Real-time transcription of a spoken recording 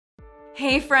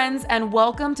Hey friends, and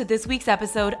welcome to this week's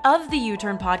episode of the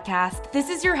U-Turn Podcast. This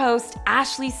is your host,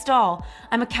 Ashley Stahl.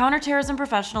 I'm a counterterrorism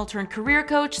professional turned career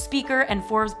coach, speaker, and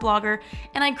Forbes blogger,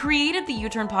 and I created the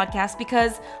U-Turn Podcast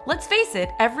because, let's face it,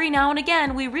 every now and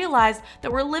again we realize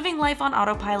that we're living life on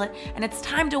autopilot and it's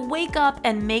time to wake up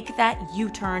and make that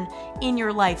U-turn in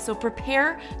your life. So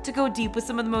prepare to go deep with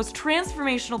some of the most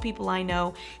transformational people I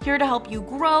know, here to help you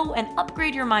grow and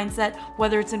upgrade your mindset,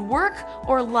 whether it's in work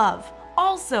or love.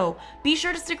 Also, be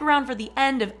sure to stick around for the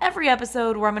end of every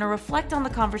episode where I'm going to reflect on the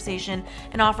conversation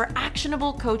and offer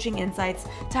actionable coaching insights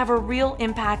to have a real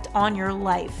impact on your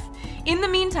life. In the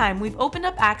meantime, we've opened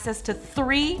up access to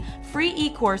 3 free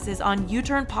e-courses on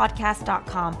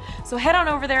uturnpodcast.com. So head on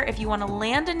over there if you want to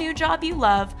land a new job you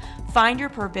love, find your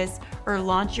purpose, or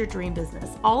launch your dream business.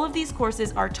 All of these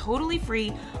courses are totally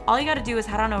free. All you got to do is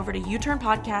head on over to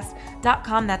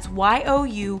uturnpodcast.com. That's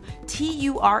YOUTURN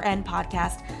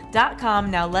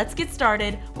podcast.com. Now let's get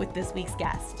started with this week's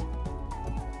guest.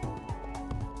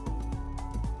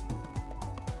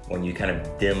 When you kind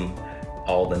of dim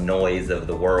all the noise of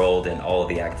the world and all of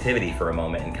the activity for a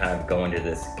moment and kind of go into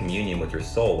this communion with your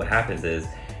soul, what happens is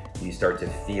you start to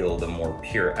feel the more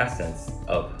pure essence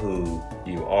of who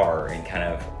you are and kind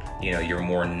of, your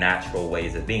more natural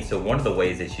ways of being. So one of the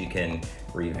ways that you can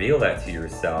reveal that to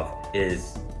yourself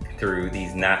is through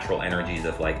these natural energies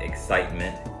of like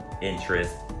excitement,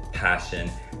 interest, passion.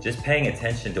 Just paying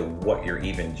attention to what you're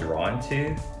even drawn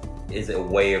to is a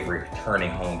way of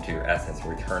returning home to your essence,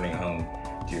 returning home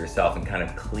to yourself and kind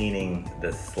of cleaning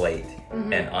the slate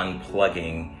and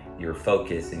unplugging your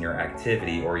focus and your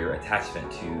activity or your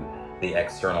attachment to the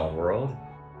external world.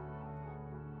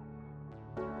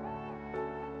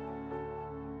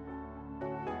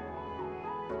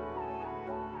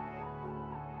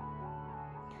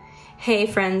 Hey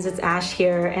friends, it's Ash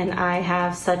here, and I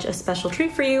have such a special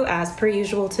treat for you as per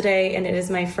usual today, and it is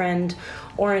my friend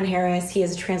Oren Harris. He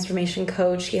is a transformation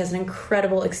coach. He has an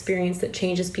incredible experience that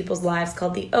changes people's lives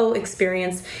called the O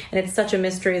Experience, and it's such a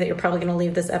mystery that you're probably going to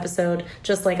leave this episode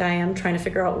just like I am, trying to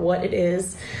figure out what it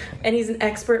is. And he's an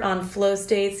expert on flow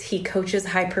states. He coaches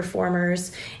high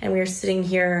performers, and we are sitting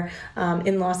here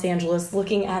in Los Angeles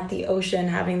looking at the ocean,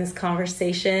 having this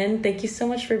conversation. Thank you so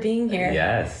much for being here.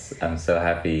 Yes, I'm so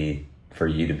happy for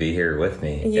you to be here with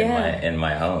me in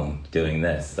my home doing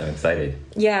this. I'm excited.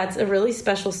 Yeah, it's a really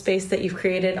special space that you've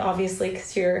created, obviously,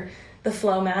 because you're the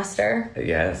flow master.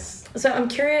 Yes. So I'm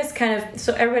curious,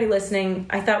 so everybody listening,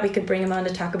 I thought we could bring him on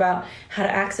to talk about how to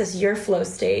access your flow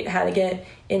state, how to get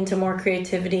into more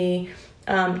creativity,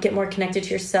 get more connected to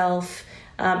yourself,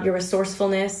 your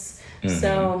resourcefulness. Mm-hmm.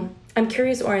 So I'm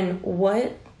curious, Oren,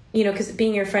 what, because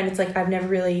being your friend, it's like I've never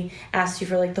really asked you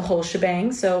for like the whole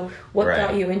shebang. So what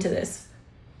got you into this?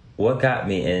 What got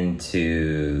me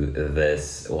into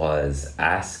this was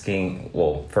asking,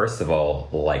 well, first of all,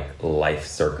 like life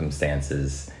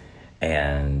circumstances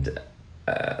and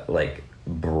like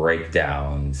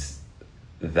breakdowns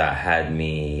that had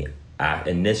me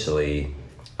initially,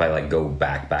 if I like go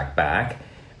back,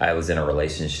 I was in a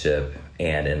relationship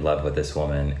and in love with this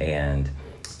woman, and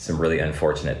some really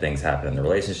unfortunate things happened in the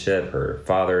relationship. Her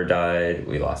father died.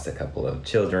 We lost a couple of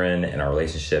children, and our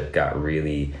relationship got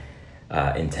really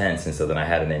intense. And so then I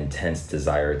had an intense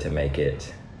desire to make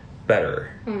it better,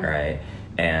 right?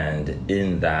 And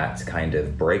in that kind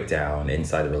of breakdown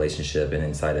inside the relationship and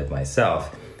inside of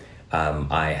myself,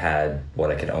 I had what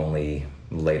I could only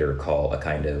later call a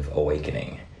kind of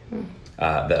awakening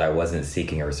that I wasn't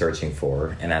seeking or searching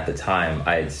for. And at the time,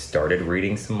 I had started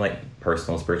reading some like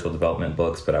personal spiritual development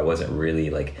books, but I wasn't really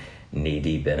like knee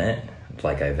deep in it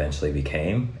like I eventually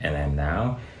became and am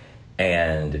now.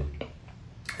 And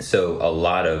so a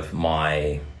lot of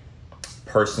my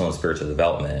personal and spiritual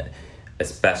development,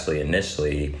 especially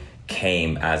initially,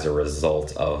 came as a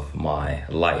result of my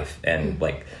life and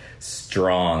like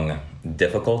strong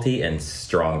difficulty and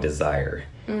strong desire.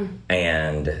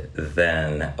 And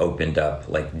then opened up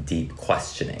like deep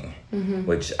questioning,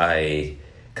 which I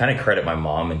kind of credit my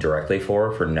mom indirectly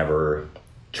for never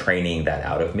training that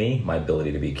out of me, my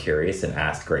ability to be curious and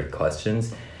ask great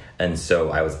questions. And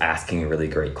so I was asking really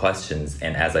great questions.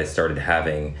 And as I started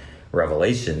having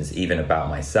revelations, even about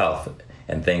myself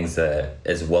and things that,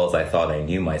 as well as I thought I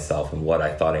knew myself and what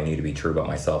I thought I knew to be true about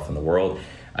myself and the world,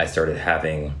 I started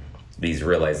having these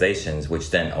realizations,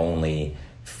 which then only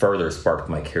further sparked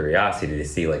my curiosity to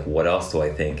see like what else do I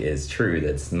think is true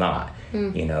that's not,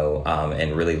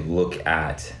 and really look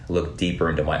deeper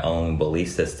into my own belief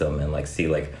system and like see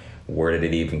like where did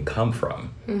it even come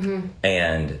from?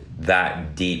 And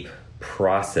that deep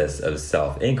process of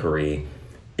self-inquiry,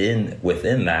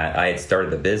 within that, I had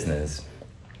started a business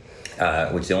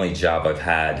which the only job I've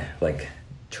had, like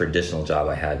traditional job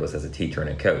I had, was as a teacher and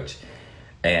a coach.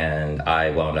 And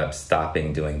I wound up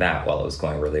stopping doing that while it was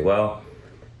going really well.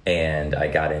 And I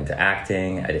got into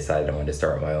acting. I decided I wanted to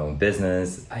start my own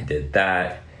business. I did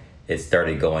that. It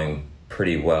started going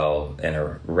pretty well in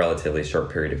a relatively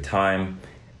short period of time.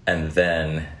 And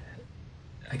then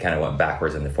I kind of went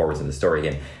backwards and forwards in the story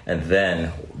again. And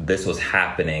then this was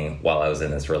happening while I was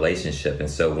in this relationship. And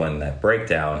so when that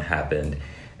breakdown happened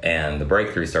and the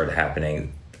breakthrough started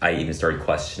happening, I even started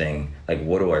questioning, like,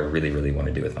 what do I really, really want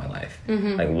to do with my life?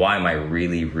 Mm-hmm. Like, why am I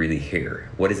really, really here?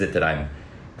 What is it that I'm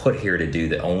put here to do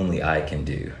that only I can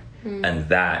do? Mm-hmm. And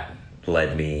that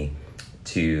led me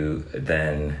to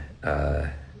then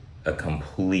a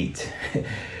complete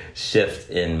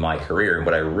shift in my career. And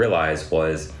what I realized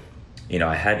was, you know,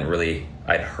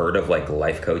 I'd heard of like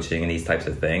life coaching and these types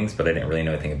of things, but I didn't really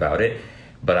know anything about it.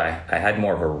 But I had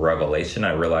more of a revelation.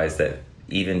 I realized that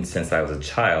even since I was a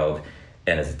child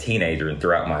and as a teenager and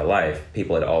throughout my life,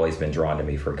 people had always been drawn to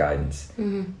me for guidance.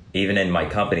 Mm-hmm. Even in my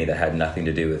company that had nothing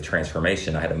to do with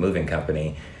transformation, I had a moving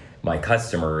company. My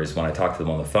customers, when I talked to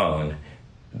them on the phone,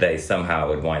 they somehow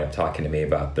would wind up talking to me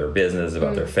about their business,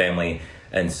 about their family.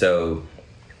 And so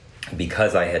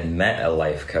because I had met a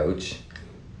life coach,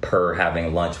 per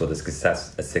having lunch with a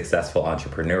successful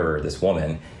entrepreneur, this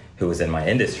woman who was in my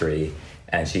industry,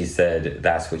 and she said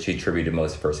that's what she attributed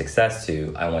most of her success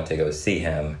to, I went to go see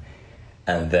him.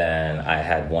 And then I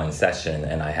had one session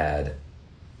and I had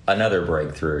another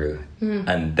breakthrough.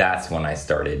 And that's when I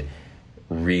started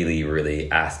really,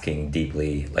 really asking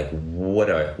deeply, like, what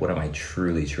am I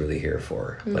truly, truly here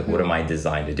for? Like, what am I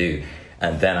designed to do?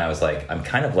 And then I was like, I'm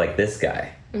kind of like this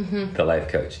guy, the life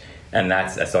coach. And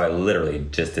so I literally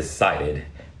just decided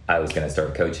I was going to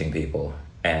start coaching people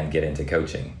and get into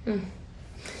coaching.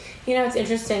 You know, it's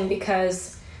interesting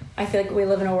because I feel like we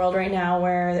live in a world right now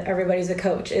where everybody's a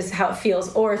coach is how it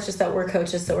feels, or it's just that we're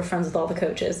coaches, so we're friends with all the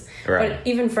coaches. Right. But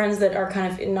even friends that are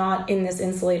kind of not in this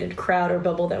insulated crowd or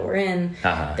bubble that we're in,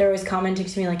 they're always commenting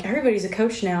to me like, everybody's a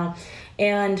coach now.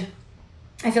 And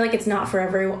I feel like it's not for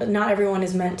everyone. Not everyone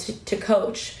is meant to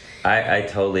coach. I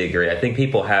totally agree. I think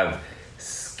people have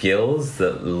skills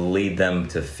that lead them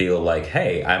to feel like,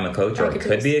 hey, I'm a coach, or I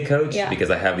could be a coach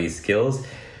because I have these skills.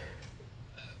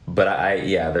 But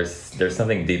there's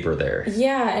something deeper there.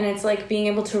 Yeah, and it's like being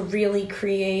able to really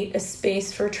create a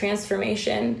space for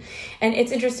transformation. And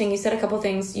it's interesting, you said a couple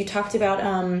things. You talked about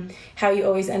how you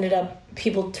always ended up,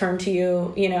 people turn to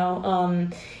you, you know,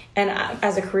 and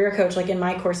as a career coach, like in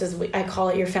my courses, I call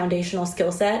it your foundational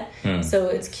skill set. So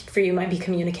it's for you might be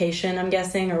communication, I'm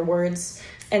guessing, or words.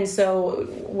 And so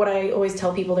what I always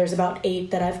tell people, there's about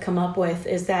 8 that I've come up with,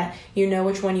 is that you know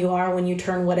which one you are when you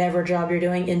turn whatever job you're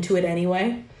doing into it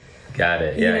anyway. Got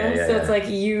it. Yeah. So it's like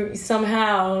you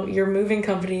somehow, your moving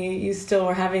company, you still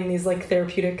are having these like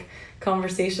therapeutic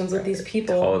conversations with these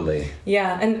people. Totally.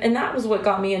 Yeah. And that was what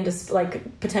got me into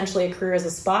like potentially a career as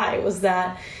a spy, was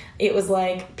that it was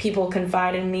like people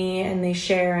confide in me and they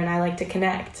share and I like to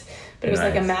connect. But it was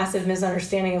like a massive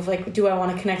misunderstanding of like, do I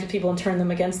want to connect with people and turn them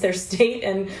against their state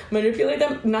and manipulate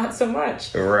them? Not so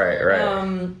much.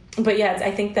 Right. But yeah,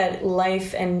 I think that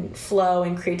life and flow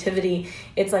and creativity,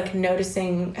 it's like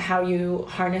noticing how you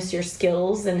harness your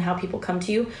skills and how people come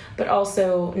to you, but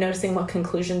also noticing what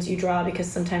conclusions you draw, because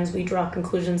sometimes we draw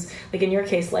conclusions. Like in your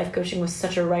case, life coaching was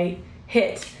such a right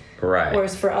hit. Right.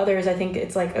 Whereas for others, I think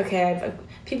it's like, okay,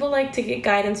 people like to get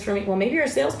guidance from me. Well, maybe you're a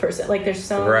salesperson. Like there's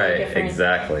so many different... Right,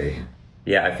 exactly.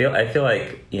 Yeah, I feel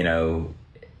like, you know,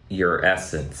 your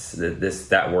essence,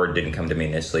 that word didn't come to me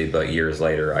initially, but years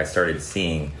later I started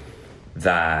seeing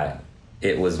that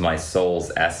it was my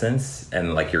soul's essence,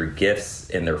 and like your gifts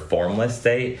in their formless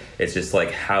state, it's just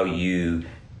like how you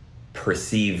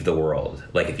perceive the world.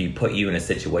 Like if you put you in a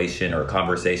situation or a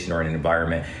conversation or an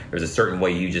environment, there's a certain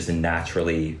way you just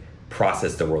naturally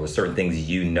process the world. There's certain things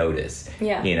you notice,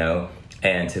 you know?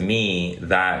 And to me,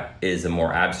 that is a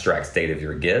more abstract state of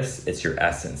your gifts. It's your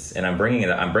essence. And I'm bringing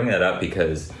that up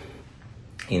because,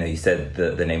 you know, you said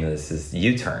the name of this is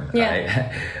U-turn,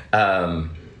 right?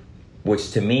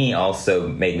 Which to me also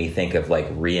made me think of like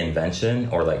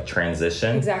reinvention or like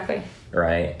transition. Exactly.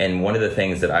 Right. And one of the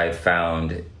things that I've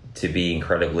found to be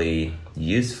incredibly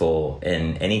useful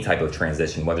in any type of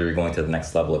transition, whether you're going to the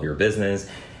next level of your business,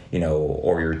 you know,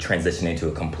 or you're transitioning to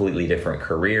a completely different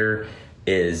career,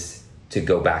 is to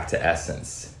go back to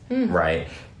essence, right?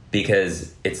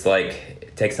 Because it's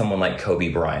like, take someone like Kobe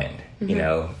Bryant, you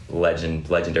know,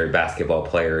 legendary basketball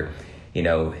player. You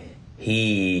know,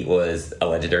 he was a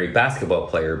legendary basketball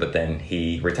player, but then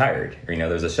he retired. You know,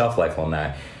 there's a shelf life on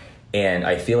that. And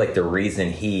I feel like the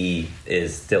reason he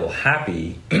is still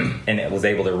happy and was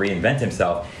able to reinvent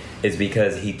himself is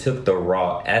because he took the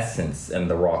raw essence and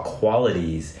the raw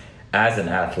qualities as an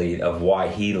athlete of why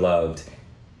he loved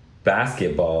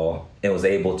basketball and was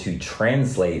able to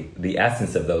translate the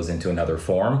essence of those into another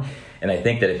form. And I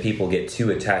think that if people get too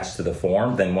attached to the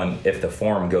form, then if the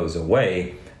form goes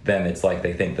away, then it's like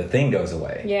they think the thing goes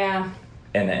away. Yeah.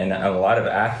 And a lot of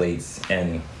athletes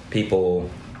and people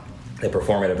that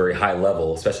perform at a very high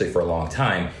level, especially for a long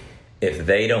time, if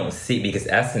they don't see, because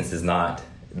essence is not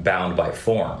bound by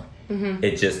form. Mm-hmm.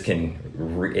 It just can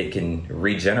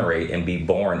regenerate and be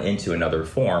born into another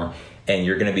form, and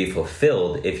you're going to be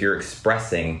fulfilled if you're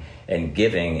expressing and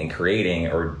giving and creating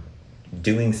or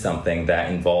doing something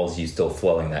that involves you still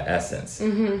flowing that essence.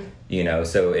 Mm-hmm. You know,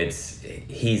 so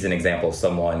he's an example of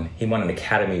someone, he won an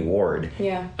Academy Award.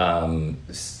 Yeah.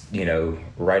 You know,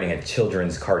 writing a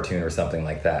children's cartoon or something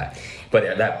like that.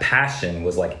 But that passion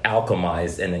was like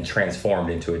alchemized and then transformed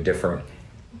into a different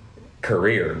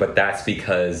career. But that's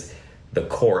because the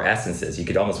core essences, you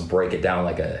could almost break it down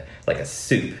like a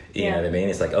soup. You know what I mean?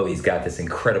 It's like, oh, he's got this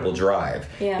incredible drive.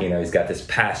 Yeah. You know, he's got this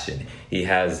passion. He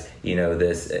has, you know,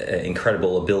 this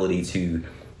incredible ability to,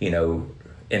 you know,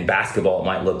 in basketball, it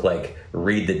might look like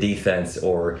read the defense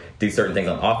or do certain things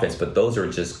on offense, but those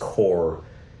are just core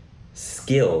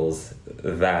skills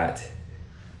that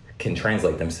can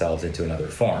translate themselves into another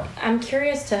form. I'm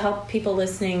curious to help people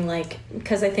listening, like,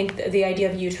 because I think the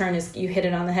idea of U-turn is, you hit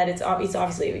it on the head. It's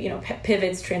obviously, you know,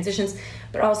 pivots, transitions,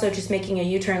 but also just making a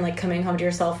U-turn, like coming home to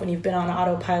yourself when you've been on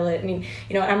autopilot. And, you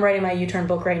know, I'm writing my U-turn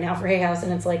book right now for Hay House,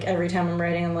 and it's like every time I'm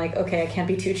writing, I'm like, okay, I can't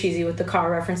be too cheesy with the car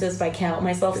references, but I can't help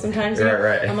myself sometimes. You know?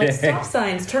 Right. I'm like, stop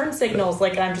signs, turn signals,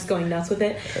 like I'm just going nuts with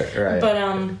it. Right.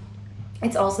 But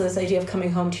it's also this idea of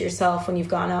coming home to yourself when you've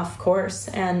gone off course,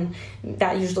 and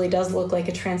that usually does look like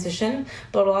a transition,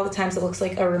 but a lot of the times it looks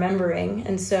like a remembering.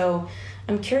 And so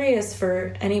I'm curious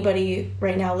for anybody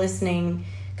right now listening,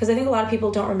 because I think a lot of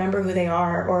people don't remember who they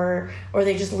are, or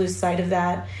they just lose sight of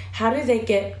that. How do they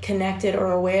get connected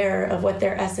or aware of what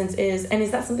their essence is? And is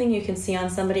that something you can see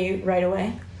on somebody right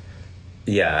away?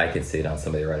 Yeah, I can see it on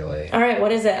somebody right away. All right,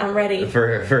 what is it? I'm ready.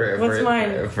 What's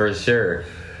mine? For sure.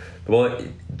 Well,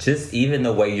 just even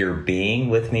the way you're being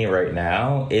with me right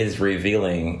now is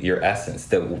revealing your essence.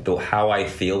 The how I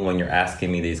feel when you're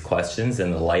asking me these questions,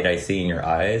 and the light I see in your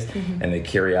eyes, mm-hmm. and the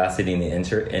curiosity and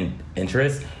the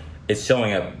interest, it's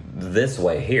showing up this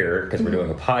way here because mm-hmm. we're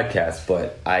doing a podcast,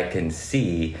 but I can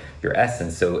see your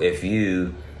essence. So if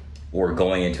you were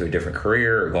going into a different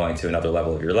career or going to another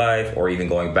level of your life, or even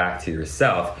going back to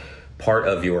yourself, part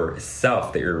of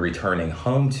yourself that you're returning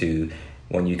home to,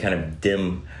 when you kind of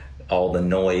dim all the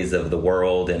noise of the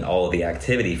world and all of the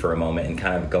activity for a moment and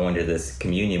kind of go into this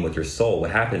communion with your soul, what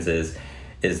happens is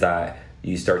that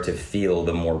you start to feel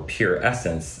the more pure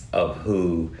essence of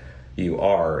who you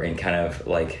are, and kind of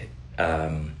like,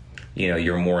 you know,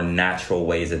 your more natural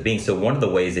ways of being. So one of the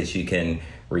ways that you can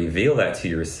reveal that to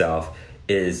yourself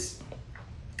is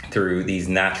through these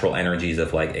natural energies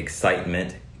of like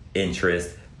excitement,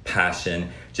 interest,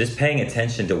 passion, just paying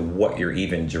attention to what you're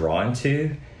even drawn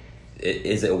to. It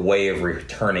is a way of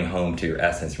returning home to your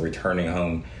essence, returning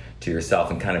home to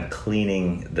yourself, and kind of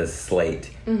cleaning the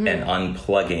slate mm-hmm. and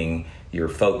unplugging your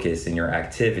focus and your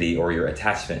activity or your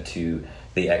attachment to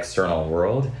the external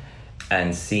world,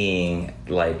 and seeing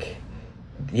like,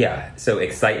 so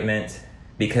excitement,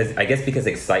 because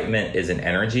excitement is an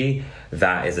energy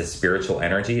that is a spiritual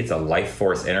energy. It's a life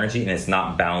force energy, and it's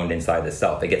not bound inside the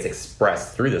self. It gets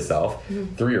expressed through the self,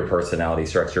 mm-hmm. through your personality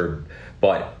structure,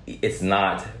 but it's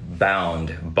not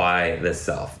bound by the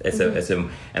self. Mm-hmm.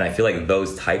 And I feel like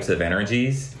those types of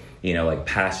energies, you know, like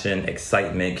passion,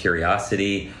 excitement,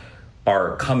 curiosity,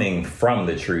 are coming from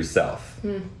the true self.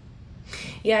 Mm.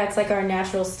 Yeah, it's like our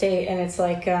natural state, and it's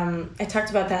like I talked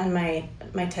about that in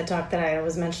my TED Talk that I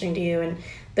was mentioning to you, and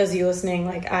those of you listening,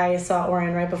 like I saw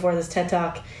Oren right before this TED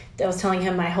Talk. I was telling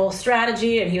him my whole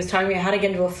strategy, and he was talking to me how to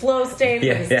get into a flow state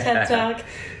for his TED Talk.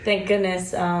 Thank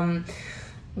goodness.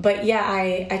 But yeah,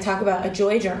 I talk about a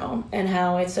joy journal and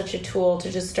how it's such a tool to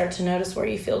just start to notice where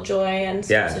you feel joy. And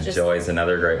joy is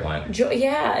another great one. Joy,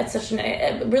 it's such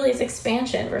it's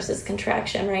expansion versus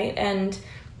contraction, right? And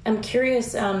I'm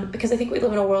curious because I think we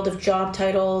live in a world of job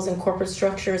titles and corporate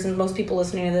structures, and most people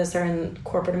listening to this are in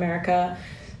corporate America.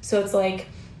 So it's like,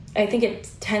 I think it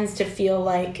tends to feel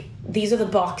like these are the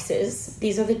boxes,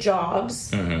 these are the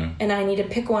jobs, mm-hmm. and I need to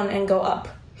pick one and go up,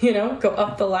 go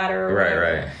up the ladder.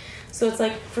 Right. So it's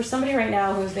like, for somebody right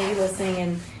now who's maybe listening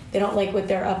and they don't like what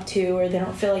they're up to, or they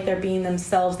don't feel like they're being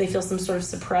themselves, they feel some sort of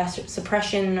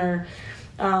suppression, or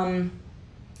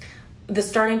the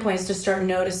starting point is to start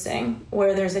noticing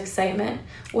where there's excitement.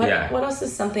 What else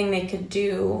is something they could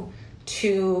do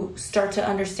to start to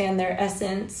understand their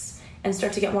essence and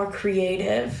start to get more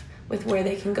creative with where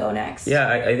they can go next? Yeah,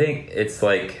 I think it's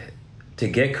like, to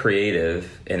get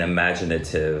creative and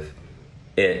imaginative,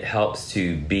 it helps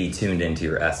to be tuned into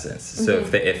your essence. So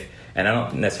if and I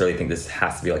don't necessarily think this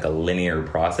has to be like a linear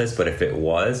process, but if it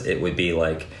was, it would be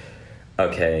like,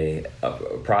 okay, a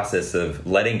process of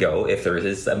letting go, if there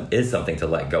is something to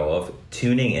let go of,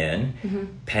 tuning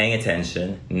in, paying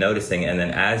attention, noticing, and then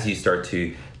as you start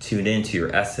to tune into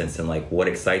your essence and like what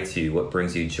excites you, what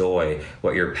brings you joy,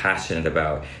 what you're passionate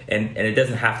about, and it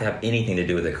doesn't have to have anything to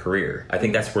do with a career. I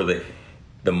think that's where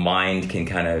the mind can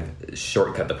kind of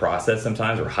shortcut the process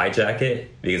sometimes, or hijack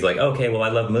it, because like, okay, well, I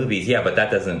love movies, yeah, but that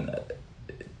doesn't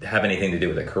have anything to do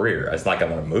with a career. It's not like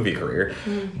I want a movie career.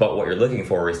 But what you're looking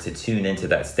for is to tune into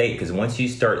that state, because once you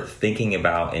start thinking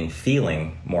about and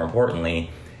feeling, more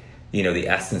importantly, you know, the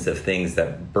essence of things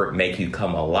that make you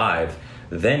come alive,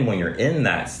 then when you're in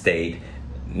that state,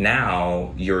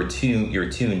 now you're tuned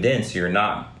in, so you're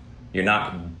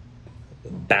not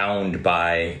bound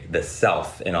by the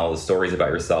self and all the stories about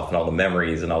yourself and all the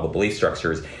memories and all the belief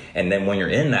structures. And then when you're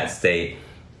in that state,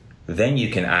 then you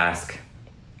can ask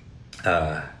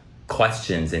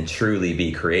questions and truly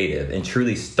be creative and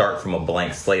truly start from a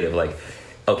blank slate of like,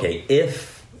 okay,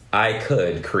 if I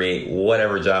could create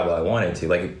whatever job I wanted to,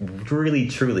 like really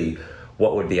truly,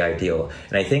 what would be ideal?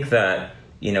 And I think that,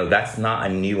 you know, that's not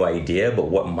a new idea, but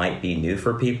what might be new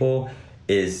for people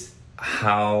is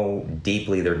how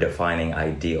deeply they're defining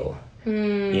ideal.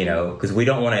 You know, because we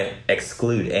don't want to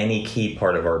exclude any key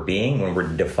part of our being when we're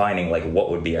defining like what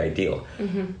would be ideal.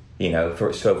 You know,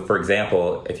 for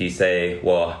example, if you say,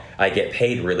 well, I get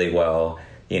paid really well,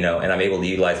 you know, and I'm able to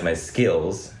utilize my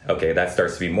skills, okay, that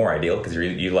starts to be more ideal because you're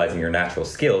utilizing your natural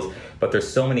skills. But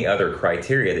there's so many other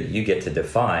criteria that you get to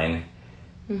define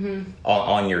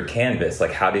on your canvas.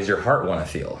 Like, how does your heart want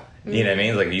to feel? You know what I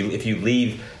mean? Like, if you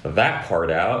leave that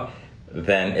part out,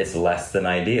 then it's less than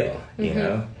ideal, you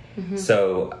know?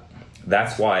 So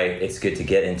that's why it's good to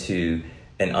get into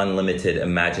an unlimited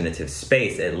imaginative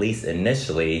space, at least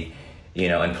initially, you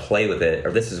know, and play with it.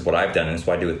 Or this is what I've done, and it's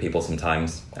what I do with people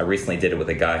sometimes. I recently did it with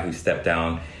a guy who stepped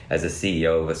down as a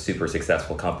CEO of a super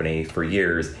successful company for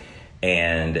years.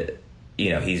 And,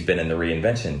 you know, he's been in the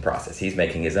reinvention process. He's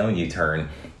making his own U-turn.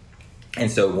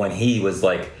 And so when he was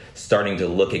like starting to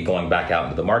look at going back out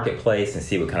into the marketplace and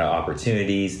see what kind of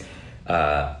opportunities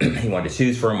he wanted to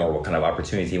choose from, or what kind of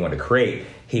opportunities he wanted to create,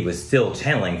 he was still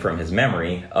channeling from his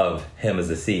memory of him as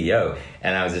the CEO.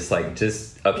 And I was just like,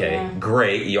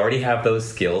 great. You already have those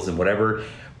skills, and whatever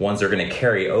ones are going to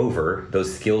carry over,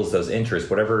 those skills, those interests,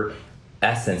 whatever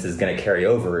essence is going to carry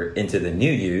over into the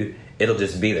new you, it'll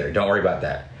just be there. Don't worry about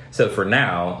that. So for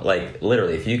now, like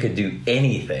literally, if you could do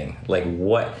anything, like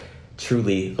what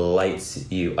truly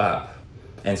lights you up?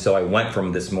 And so I went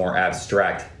from this more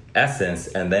abstract essence,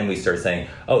 and then we started saying,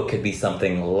 oh, it could be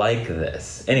something like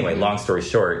this. Anyway, long story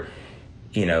short,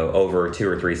 you know, over 2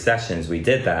 or 3 sessions, we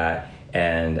did that,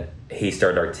 and he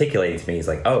started articulating to me, he's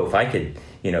like, oh, if I could,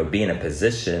 you know, be in a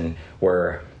position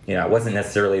where, you know, I wasn't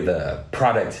necessarily the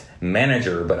product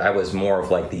manager, but I was more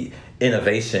of like the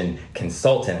innovation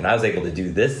consultant, and I was able to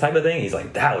do this type of thing, he's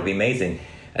like, that would be amazing.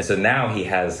 And so now he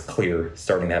has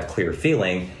starting to have clear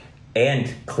feeling and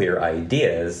clear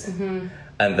ideas.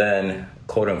 And then,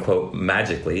 quote unquote,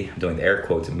 magically, I'm doing the air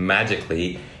quotes,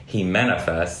 magically, he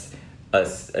manifests a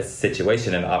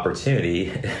situation, an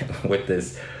opportunity with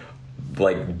this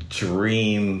like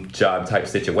dream job type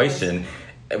situation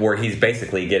where he's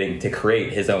basically getting to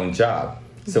create his own job.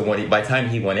 So by the time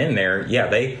he went in there, yeah,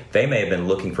 they may have been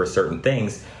looking for certain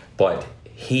things, but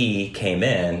he came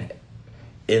in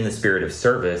the spirit of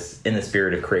service, in the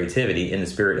spirit of creativity, in the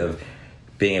spirit of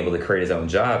being able to create his own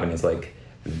job. And it's like,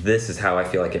 this is how I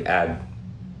feel I can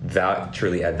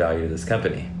truly add value to this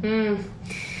company.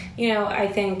 You know, I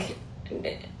think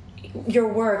your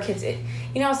work, you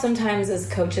know, sometimes as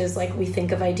coaches, like we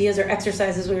think of ideas or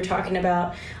exercises we were talking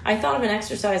about. I thought of an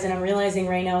exercise, and I'm realizing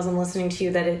right now as I'm listening to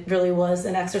you that it really was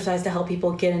an exercise to help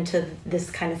people get into this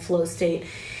kind of flow state.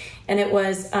 And it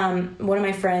was one of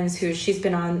my friends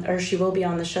she will be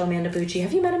on the show, Amanda Bucci.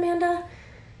 Have you met Amanda?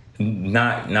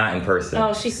 Not in person.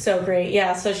 Oh, she's so great.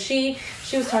 Yeah, so she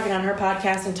was talking on her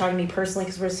podcast and talking to me personally,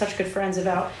 because we're such good friends,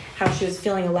 about how she was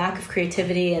feeling a lack of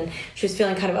creativity, and she was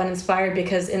feeling kind of uninspired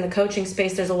because in the coaching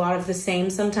space there's a lot of the same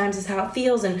sometimes is how it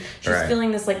feels, and she's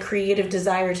feeling this like creative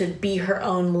desire to be her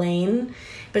own lane.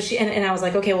 But and I was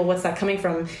like, okay, well, what's that coming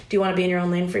from? Do you want to be in your own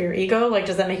lane for your ego? Like,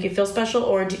 does that make you feel special,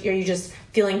 or are you just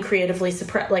feeling creatively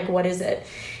suppressed? Like, what is it?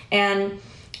 And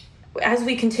as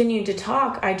we continued to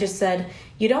talk, I just said,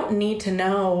 you don't need to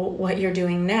know what you're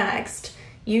doing next.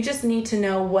 You just need to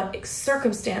know what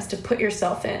circumstance to put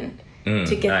yourself in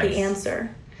to get the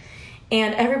answer.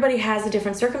 And everybody has a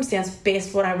different circumstance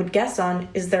based what I would guess on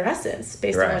is their essence,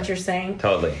 based on what you're saying.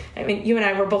 Totally. I mean, you and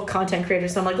I were both content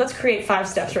creators, so I'm like, let's create 5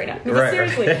 steps right now. But right,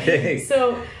 seriously. Right.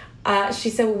 So she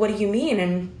said, well, what do you mean?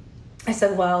 And I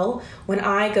said, well, when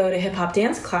I go to hip-hop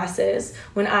dance classes,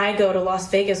 when I go to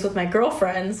Las Vegas with my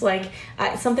girlfriends, like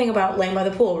something about laying by the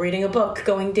pool, reading a book,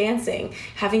 going dancing,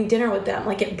 having dinner with them,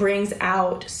 like it brings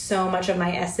out so much of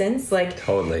my essence, like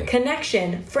totally.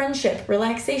 Connection, friendship,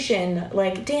 relaxation,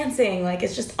 like dancing, like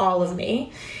it's just all of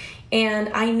me. And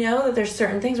I know that there's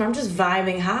certain things where I'm just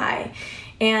vibing high.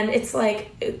 And it's like,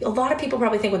 a lot of people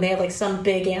probably think when they have like some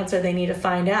big answer they need to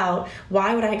find out,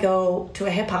 why would I go to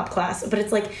a hip hop class? But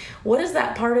it's like, what is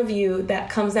that part of you that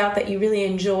comes out that you really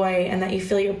enjoy and that you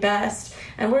feel your best?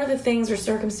 And what are the things or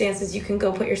circumstances you can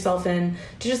go put yourself in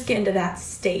to just get into that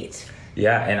state?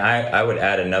 Yeah, and I would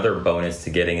add another bonus to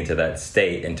getting into that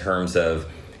state in terms of,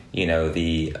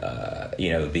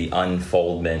 the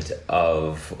unfoldment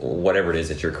of whatever it is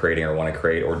that you're creating or want to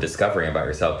create or discovering about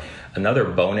yourself. Another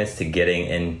bonus to getting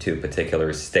into a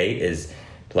particular state is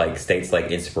like states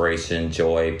like inspiration,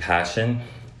 joy, passion.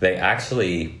 They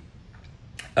actually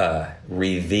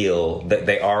reveal that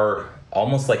they are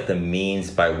almost like the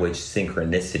means by which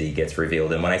synchronicity gets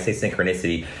revealed. And when I say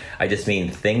synchronicity, I just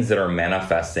mean things that are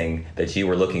manifesting that you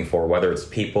were looking for, whether it's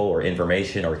people or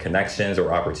information or connections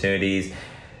or opportunities.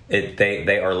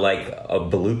 They are like a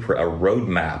blueprint, a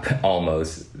roadmap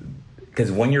almost. Because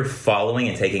when you're following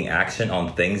and taking action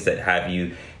on things that have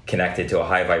you connected to a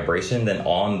high vibration, then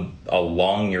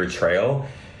along your trail,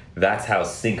 that's how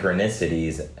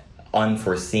synchronicities,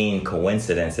 unforeseen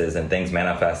coincidences, and things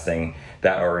manifesting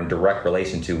that are in direct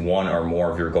relation to one or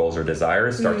more of your goals or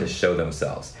desires start to show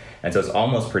themselves. And so it's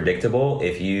almost predictable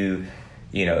if you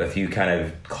kind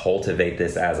of cultivate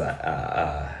this as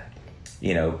a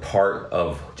part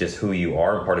of just who you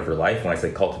are, part of your life. When I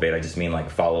say cultivate, I just mean like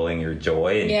following your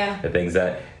joy and the things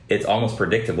that it's almost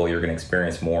predictable you're going to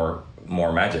experience more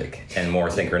magic and more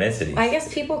synchronicity. I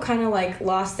guess people kind of like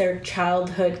lost their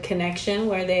childhood connection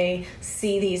where they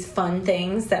see these fun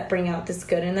things that bring out this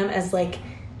good in them as like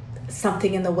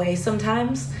something in the way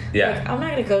sometimes. Yeah. Like, I'm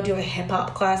not going to go do a hip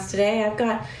hop class today. I've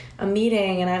got a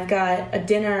meeting and I've got a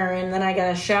dinner and then I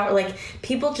got a shower. Like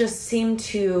people just seem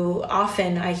to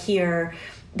often, I hear,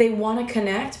 they want to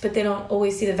connect, but they don't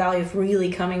always see the value of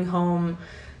really coming home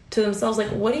to themselves. Like,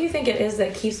 what do you think it is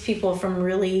that keeps people from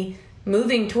really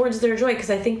moving towards their joy?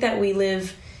 Because I think that we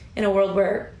live in a world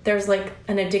where there's like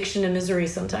an addiction to misery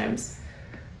sometimes.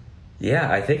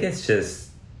 Yeah, I think it's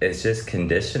just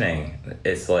conditioning.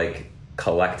 It's like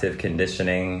collective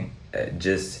conditioning.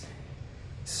 Just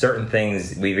certain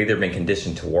things we've either been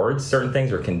conditioned towards certain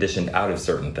things or conditioned out of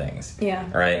certain things. Yeah.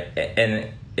 Right. And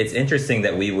it's interesting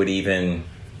that we would even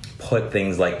put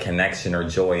things like connection or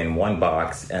joy in one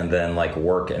box and then like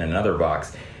work in another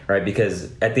box. Right.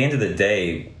 Because at the end of the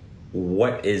day,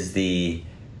 what is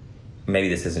maybe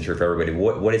this isn't true for everybody,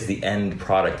 what is the end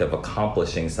product of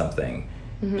accomplishing something?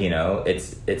 Mm-hmm.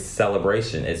 It's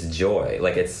celebration, it's joy.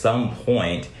 Like at some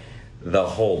point, the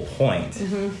whole point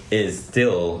is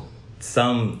still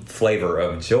some flavor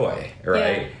of joy,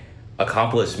 right? Yeah.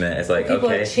 Accomplishment is like,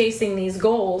 people are chasing these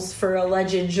goals for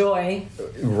alleged joy.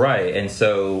 Right. And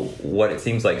so what it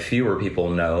seems like fewer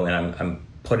people know, and I'm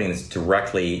connecting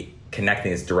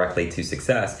this directly to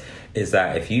success, is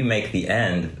that if you make the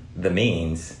end the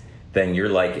means, then you're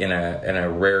like in a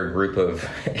rare group of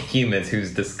humans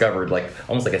who's discovered like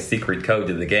almost like a secret code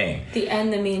to the game. The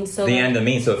end, the means. So the end, the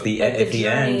means. So if the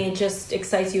journey end just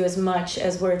excites you as much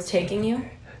as where it's taking you.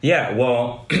 Yeah.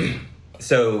 Well,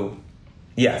 so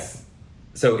yes.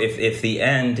 So if the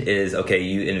end is okay,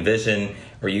 you envision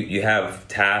or you have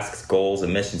tasks, goals,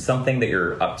 and missions, something that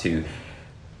you're up to.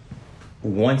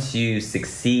 Once you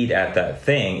succeed at that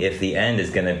thing, if the end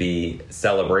is going to be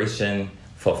celebration,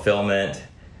 fulfillment,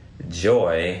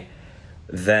 joy,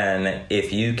 then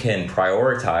if you can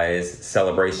prioritize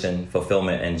celebration,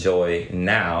 fulfillment, and joy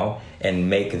now and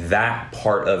make that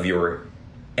part of your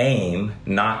aim,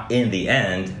 not in the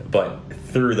end, but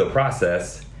through the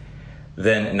process,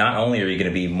 then not only are you going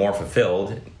to be more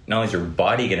fulfilled, not only is your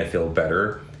body going to feel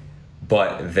better,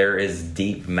 but there is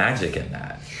deep magic in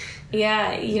that.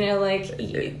 Yeah,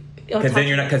 because then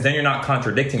you're not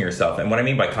contradicting yourself. And what I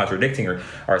mean by contradicting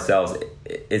ourselves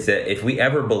is that if we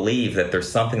ever believe that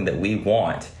there's something that we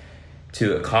want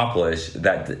to accomplish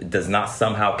that does not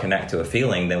somehow connect to a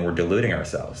feeling, then we're deluding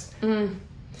ourselves.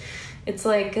 It's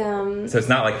like so it's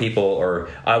not like people or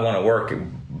I want to work,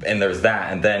 and there's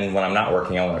that. And then when I'm not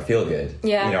working, I want to feel good.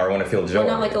 Yeah. You know, or I want to feel joy. Well,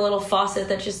 not like a little faucet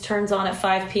that just turns on at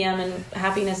 5 p.m. and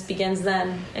happiness begins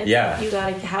then. It's Yeah. like you got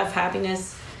to have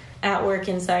happiness at work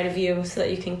inside of you so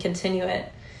that you can continue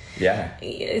it. Yeah.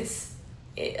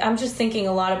 I'm just thinking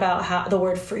a lot about how the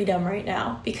word freedom right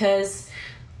now, because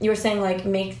you were saying like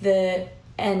make the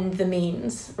end the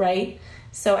means, right?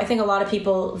 So I think a lot of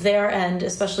people, their end,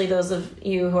 especially those of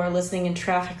you who are listening in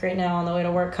traffic right now on the way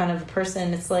to work kind of a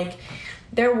person, it's like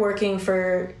they're working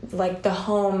for like the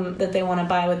home that they want to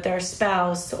buy with their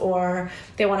spouse, or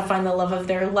they want to find the love of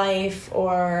their life,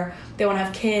 or they want to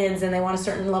have kids and they want a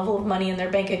certain level of money in their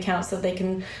bank account so that they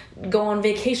can go on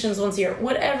vacations once a year,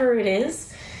 whatever it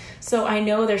is. So I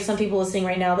know there's some people listening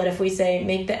right now that if we say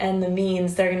make the end the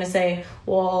means, they're going to say,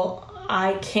 well,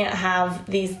 I can't have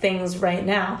these things right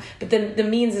now. But then the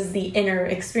means is the inner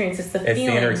experience. It's the feeling. It's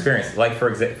the inner experience. Like,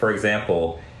 for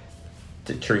example,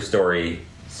 true story,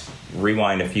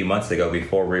 rewind a few months ago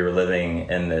before we were living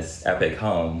in this epic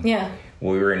home. Yeah.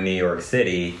 We were in New York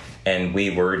City, and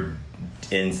we were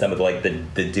in some of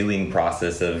the doing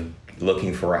process of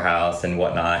looking for a house and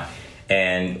whatnot.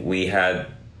 And we had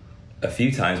a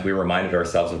few times we reminded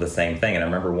ourselves of the same thing. And I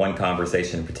remember one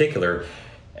conversation in particular,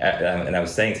 and I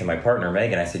was saying to my partner,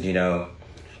 Megan, I said, you know,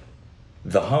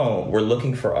 the home, we're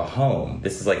looking for a home.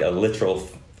 This is like a literal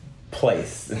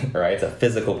place, right? It's a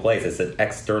physical place. It's an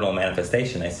external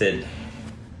manifestation. I said,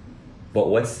 but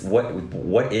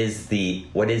what is the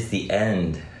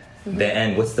end? Mm-hmm. The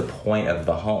end, what's the point of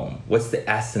the home? What's the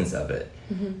essence of it?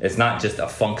 Mm-hmm. It's not just a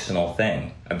functional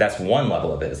thing. That's one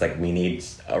level of it. It's like we need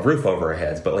a roof over our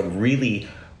heads, but like really,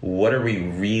 what are we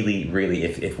really,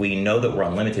 if we know that we're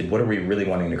unlimited, what are we really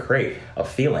wanting to create? A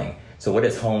feeling. So what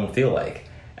does home feel like?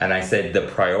 And I said the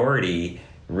priority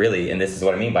really, and this is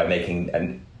what I mean by making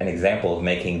an example of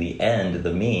making the end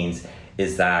the means,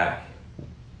 is that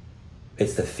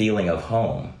it's the feeling of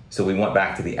home. So we went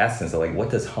back to the essence of like, what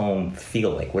does home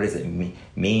feel like? What does it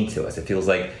mean to us? It feels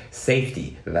like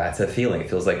safety. That's a feeling. It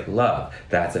feels like love.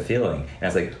 That's a feeling. And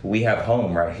it's like, we have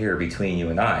home right here between you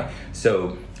and I.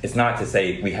 So it's not to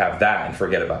say we have that and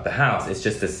forget about the house. It's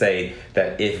just to say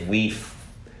that if we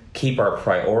keep our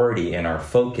priority and our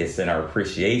focus and our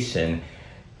appreciation,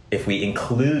 if we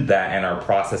include that in our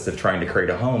process of trying to create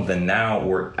a home, then now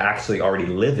we're actually already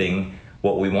living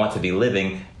what we want to be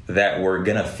living, that we're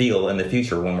going to feel in the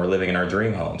future when we're living in our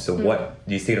dream home. So what,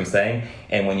 do you see what I'm saying?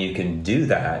 And when you can do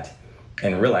that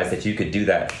and realize that you could do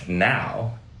that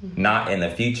now, not in the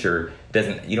future,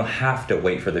 you don't have to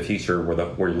wait for the future where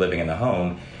we're living in the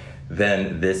home,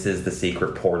 then this is the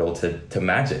secret portal to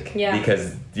magic. Yeah.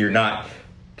 Because you're not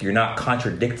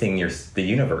contradicting the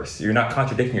universe. You're not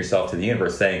contradicting yourself to the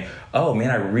universe saying, oh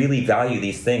man, I really value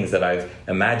these things that I've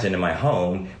imagined in my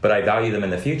home, but I value them in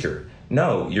the future.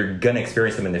 No, you're going to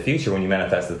experience them in the future when you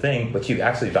manifest the thing, but you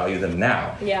actually value them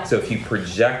now. Yeah. So if you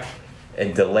project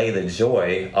and delay the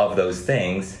joy of those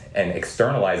things and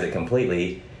externalize it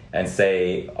completely and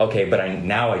say, okay, but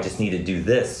I just need to do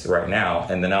this right now,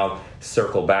 and then I'll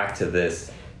circle back to this,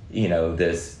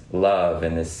 this love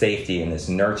and this safety and this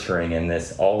nurturing and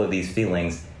this, all of these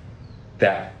feelings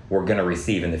that we're going to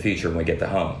receive in the future when we get to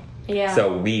home. Yeah.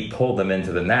 So we pull them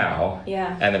into the now,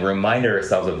 yeah, and then remind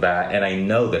ourselves of that. And I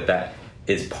know that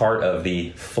is part of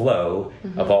the flow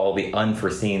of all the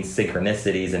unforeseen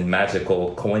synchronicities and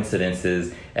magical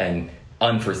coincidences and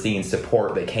unforeseen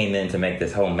support that came in to make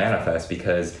this home manifest,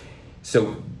 because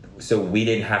so we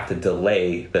didn't have to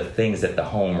delay the things that the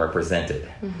home represented.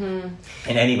 Mm-hmm.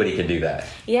 And anybody could do that.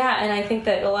 Yeah, and I think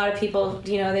that a lot of people,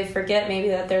 they forget maybe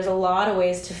that there's a lot of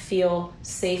ways to feel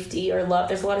safety or love.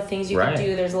 There's a lot of things you right. could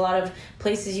do. There's a lot of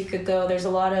places you could go. There's a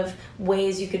lot of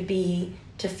ways you could be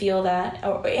to feel that.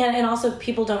 And also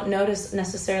people don't notice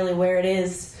necessarily where it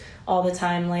is all the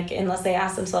time, like unless they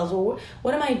ask themselves, well,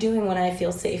 what am I doing when I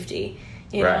feel safety?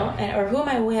 Right. Or who am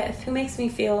I with? Who makes me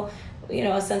feel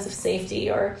a sense of safety?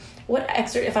 Or what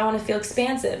extra, if I want to feel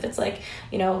expansive, it's like,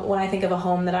 when I think of a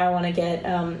home that I want to get,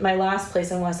 my last place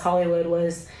in West Hollywood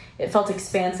it felt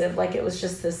expansive. Like it was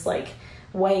just this like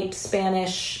white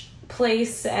Spanish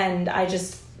place, and I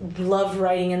just loved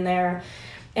writing in there.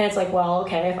 And it's like, well,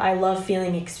 okay, if I love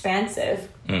feeling expansive,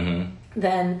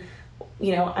 then,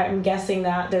 I'm guessing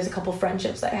that there's a couple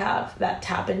friendships I have that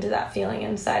tap into that feeling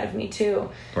inside of me too.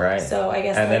 Right. So I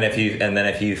guess. And then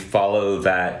if you follow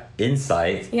that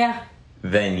insight, yeah,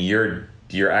 then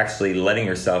you're actually letting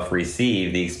yourself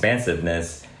receive the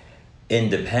expansiveness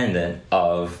independent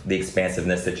of the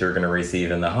expansiveness that you're going to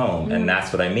receive in the home. And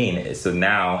that's what I mean. So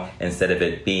now, instead of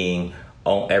it being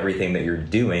everything that you're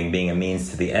doing being a means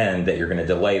to the end, that you're going to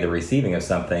delay the receiving of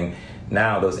something.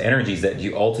 Now those energies that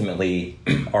you ultimately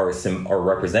are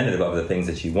representative of the things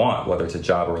that you want, whether it's a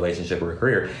job, a relationship, or a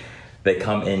career, they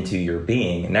come into your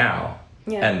being now.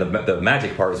 Yeah. And the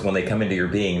magic part is when they come into your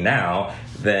being now,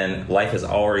 then life is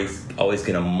always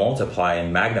going to multiply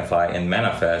and magnify and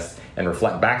manifest and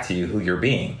reflect back to you who you're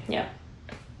being. Yeah.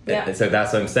 And so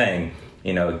that's what I'm saying,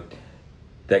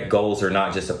 that goals are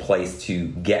not just a place to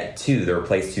get to, they're a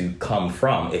place to come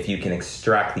from. If you can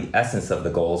extract the essence of the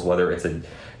goals, whether it's a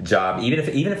job, even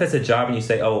if it's a job and you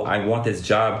say, oh, I want this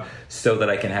job so that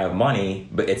I can have money,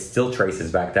 but it still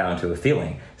traces back down to a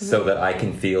feeling, so that I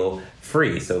can feel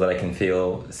free, so that I can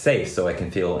feel safe, so I can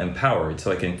feel empowered,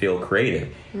 so I can feel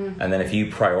creative. And then if you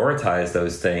prioritize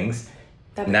those things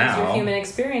that becomes your human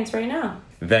experience right now,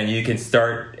 then you can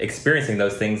start experiencing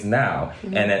those things now.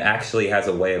 And it actually has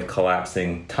a way of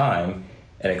collapsing time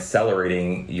and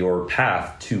accelerating your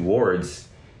path towards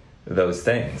those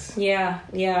things. Yeah.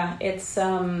 It's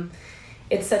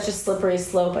such a slippery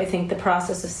slope, I think, the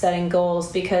process of setting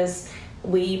goals, because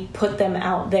we put them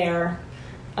out there,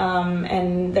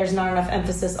 and there's not enough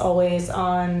emphasis always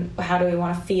on how do we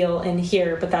want to feel in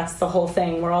here, but that's the whole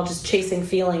thing. We're all just chasing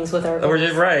feelings with our goals. We're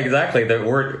just right, exactly.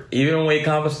 Even when we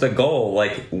accomplish the goal,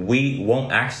 like, we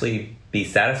won't actually be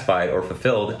satisfied or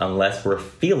fulfilled unless we're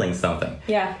feeling something.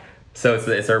 Yeah. So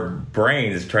it's our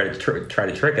brains try to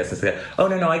trick us and say, oh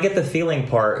no, I get the feeling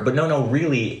part, but no,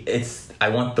 really, I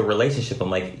want the relationship. I'm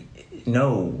like,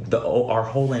 no, our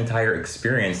whole entire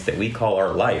experience that we call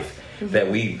our life,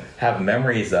 that we have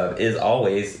memories of, is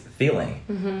always feeling.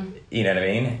 You know what I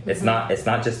mean? It's not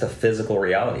just a physical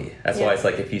reality. That's why it's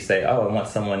like, if you say, oh, I want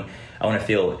to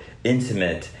feel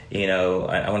intimate,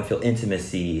 I want to feel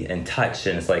intimacy and touch,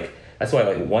 and it's like, that's why,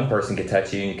 like, one person could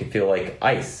touch you and you could feel like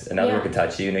ice. Another could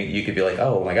touch you and you could be like,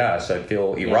 oh my gosh, I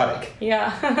feel erotic.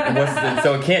 Yeah.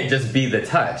 So it can't just be the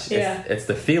touch. It's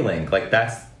the feeling. Like,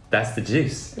 that's the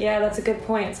juice. Yeah, that's a good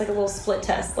point. It's like a little split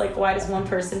test. Like, why does one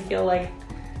person feel like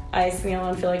ice and the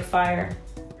other one feel like fire?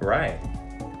 Right.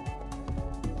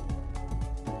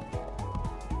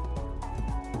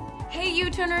 Hey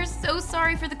U-Turners, so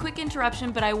sorry for the quick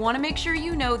interruption, but I want to make sure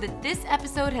you know that this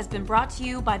episode has been brought to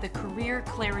you by the Career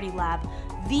Clarity Lab,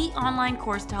 the online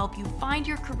course to help you find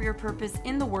your career purpose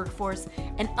in the workforce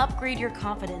and upgrade your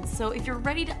confidence. So if you're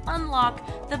ready to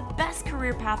unlock the best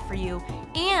career path for you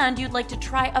and you'd like to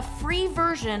try a free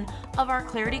version of our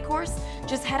Clarity course,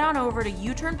 just head on over to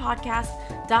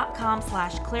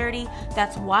uturnpodcast.com/clarity.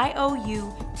 That's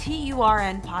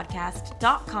YOUTURN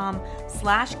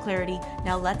podcast.com/clarity.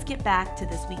 Now let's get back to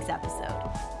this week's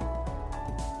episode.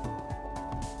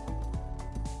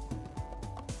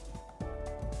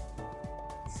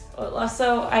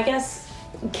 So I guess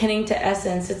getting to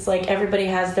essence, it's like everybody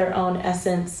has their own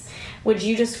essence. Would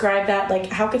you describe that? Like,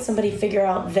 how could somebody figure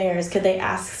out theirs? Could they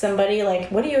ask somebody,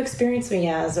 like, what do you experience me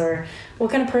as? Or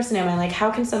what kind of person am I? Like, how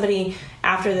can somebody,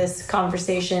 after this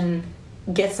conversation,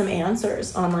 get some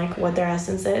answers on, like, what their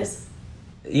essence is?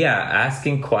 Yeah,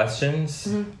 asking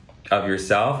questions of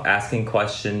yourself, asking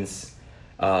questions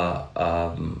of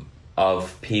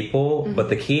people. But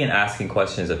the key in asking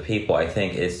questions of people, I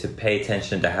think, is to pay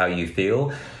attention to how you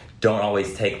feel. Don't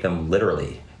always take them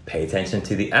literally. Pay attention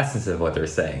to the essence of what they're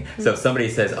saying. So if somebody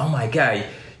says, oh my God,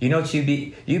 you know what, you'd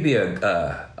be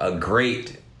a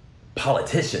great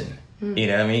politician. You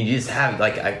know what I mean? You just have,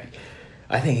 like, I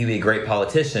think you'd be a great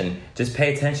politician. Just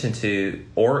pay attention to,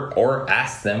 or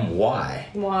ask them why.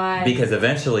 Why? Because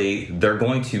eventually they're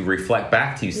going to reflect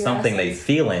back to you something they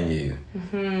feel in you.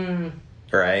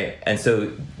 Right? And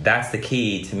so that's the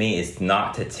key to me, is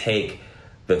not to take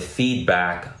the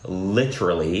feedback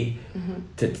literally.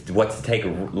 What to take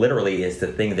literally is the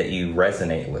thing that you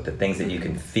resonate with, the things that you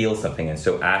can feel something. And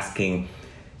so asking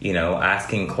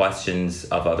questions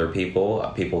of other people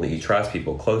that you trust,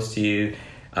 people close to you,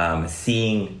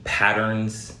 seeing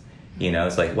patterns.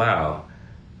 It's like, wow,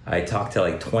 I talked to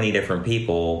like 20 different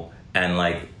people and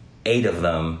like 8 of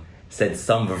them said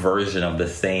some version of the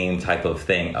same type of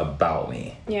thing about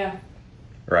me. Yeah.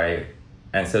 Right?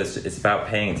 And so it's about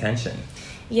paying attention.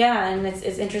 Yeah, and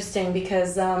it's interesting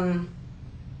because I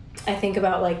think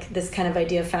about, like, this kind of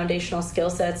idea of foundational skill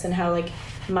sets, and how, like,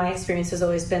 my experience has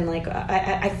always been, like,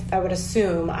 I would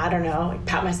assume, I don't know, like,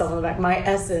 pat myself on the back, my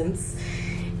essence,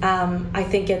 I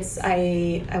think it's,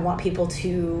 I want people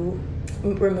to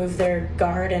remove their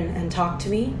guard and talk to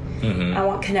me. I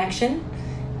want connection.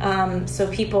 So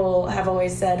people have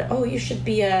always said, oh, you should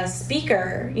be a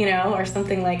speaker, or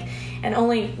something like, and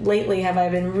only lately have I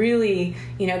been really,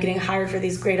 getting hired for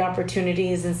these great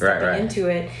opportunities and stepping into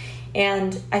it.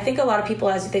 And I think a lot of people,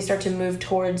 as they start to move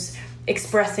towards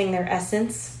expressing their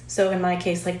essence. So in my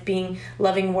case, like being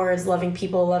loving words, loving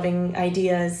people, loving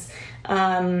ideas,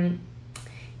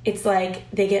 it's like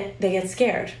they get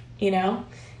scared, you know?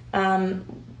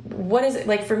 What is it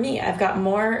like for me? I've got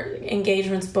more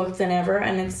engagements booked than ever,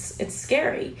 and it's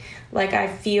scary. Like I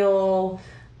feel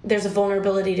there's a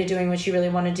vulnerability to doing what you really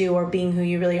want to do, or being who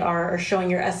you really are, or showing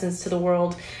your essence to the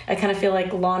world. I kind of feel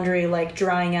like laundry, like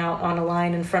drying out on a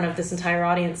line in front of this entire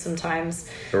audience sometimes.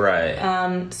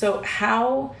 Right. So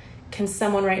how can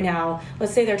someone right now,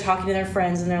 let's say they're talking to their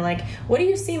friends and they're like, what do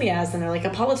you see me as? And they're like, a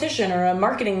politician or a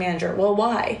marketing manager. Well,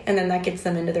 why? And then that gets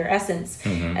them into their essence.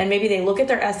 Mm-hmm. And maybe they look at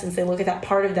their essence, they look at that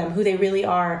part of them, who they really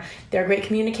are. They're a great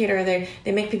communicator. They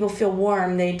make people feel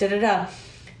warm. They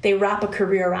They wrap a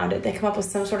career around it. They come up with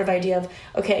some sort of idea of,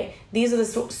 okay, these are the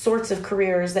sorts of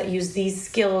careers that use these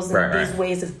skills and these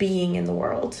ways of being in the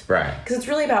world. Right. Because it's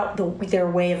really about their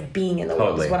way of being in the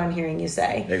world is what I'm hearing you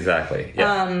say. Exactly.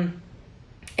 Yeah.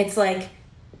 It's like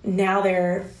now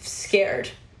they're scared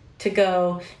to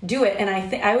go do it. And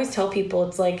I always tell people,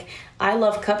 it's like, I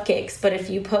love cupcakes, but if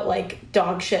you put like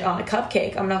dog shit on a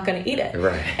cupcake, I'm not going to eat it.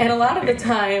 Right. And a lot of the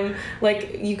time,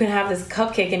 like you can have this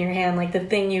cupcake in your hand, like the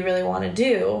thing you really want to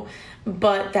do,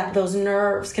 but those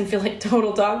nerves can feel like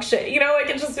total dog shit. You know, like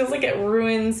it just feels like it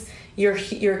ruins your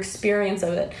experience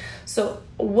of it. So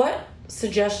what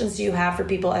suggestions do you have for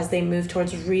people as they move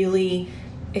towards really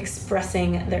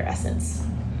expressing their essence?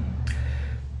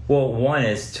 Well, one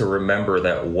is to remember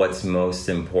that what's most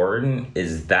important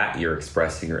is that you're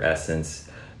expressing your essence,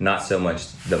 not so much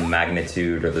the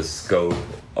magnitude or the scope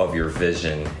of your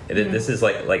vision. Mm-hmm. This is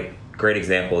like great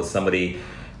example is somebody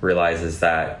realizes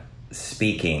that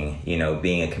speaking,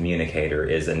 being a communicator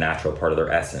is a natural part of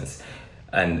their essence.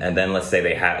 And then let's say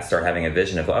they start having a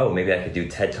vision of, oh, maybe I could do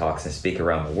TED Talks and speak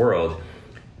around the world.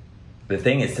 The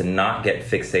thing is to not get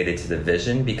fixated to the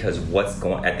vision, because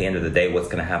at the end of the day, what's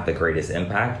going to have the greatest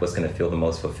impact, what's going to feel the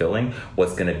most fulfilling,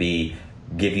 what's going to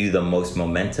give you the most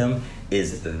momentum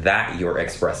is that you're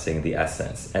expressing the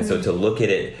essence. And so to look at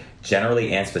it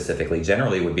generally and specifically,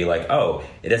 generally would be like, oh,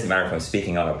 it doesn't matter if I'm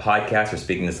speaking on a podcast or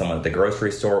speaking to someone at the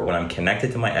grocery store. When I'm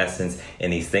connected to my essence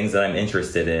and these things that I'm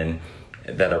interested in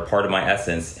that are part of my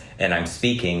essence and I'm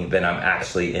speaking, then I'm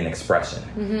actually in expression.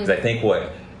 Because I think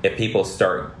if people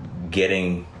start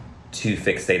getting too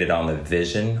fixated on the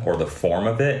vision or the form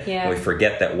of it, and we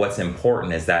forget that what's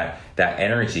important is that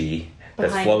energy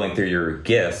that's flowing through your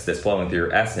gifts, that's flowing through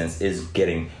your essence, is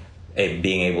being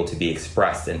able to be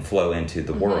expressed and flow into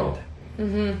the world.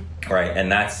 Right.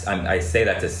 And I say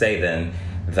that to say then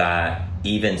that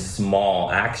even small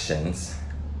actions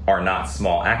are not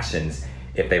small actions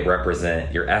if they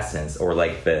represent your essence, or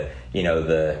like the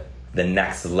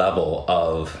next level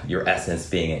of your essence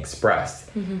being expressed.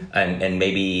 And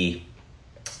maybe,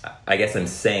 I guess I'm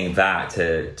saying that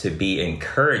to be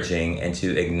encouraging and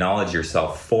to acknowledge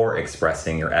yourself for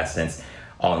expressing your essence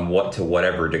to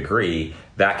whatever degree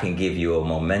that can give you a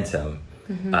momentum.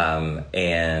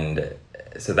 And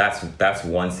so that's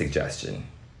one suggestion.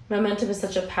 Momentum is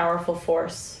such a powerful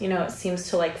force. It seems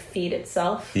to like feed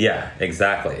itself. Yeah,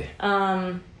 exactly.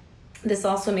 This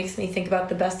also makes me think about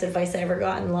the best advice I ever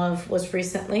got in love was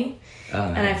recently. Oh,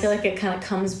 nice. And I feel like it kind of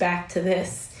comes back to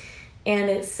this. And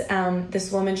it's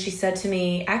this woman, she said to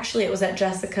me, actually it was at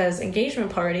Jessica's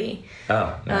engagement party.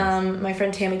 Oh, nice. My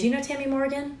friend Tammy, do you know Tammy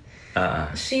Morgan?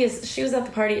 She was at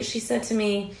the party. She said to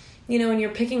me, when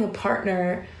you're picking a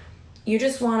partner, you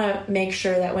just want to make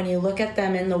sure that when you look at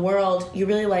them in the world, you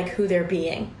really like who they're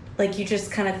being. Like you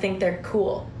just kind of think they're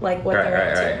cool, like what they're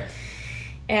up to.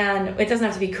 And it doesn't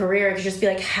have to be career. It could just be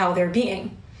like how they're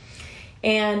being.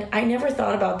 And I never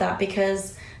thought about that,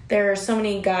 because there are so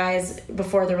many guys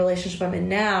before the relationship I'm in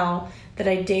now that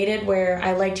I dated where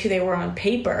I liked who they were on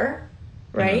paper,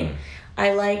 right?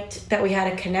 I liked that we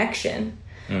had a connection.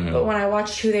 But when I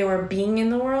watched who they were being in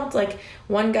the world, like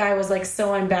one guy was like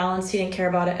so unbalanced. He didn't care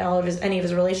about any of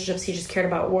his relationships. He just cared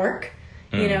about work,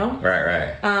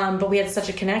 Right. But we had such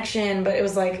a connection, but it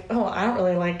was like, oh, I don't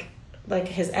really like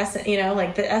his essence,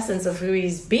 like the essence of who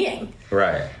he's being,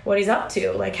 right? What he's up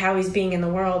to, like how he's being in the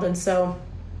world. And so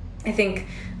I think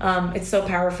it's so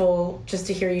powerful just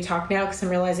to hear you talk now, because I'm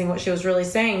realizing what she was really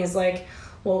saying is like,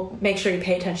 well, make sure you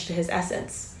pay attention to his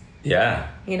essence. Yeah.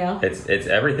 It's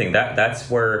everything. That's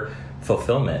where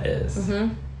fulfillment is.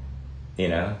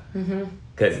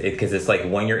 Because it's like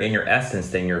when you're in your essence,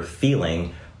 then you're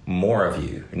feeling more of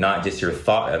you, not just your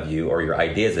thought of you or your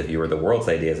ideas of you or the world's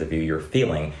ideas of you. You're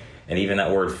feeling. And even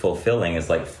that word fulfilling is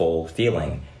like full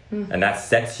feeling. And that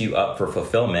sets you up for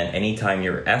fulfillment. Anytime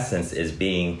your essence is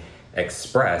being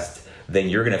expressed, then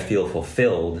you're going to feel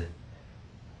fulfilled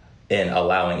in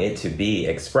allowing it to be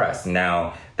expressed.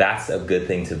 Now, that's a good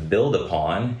thing to build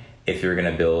upon if you're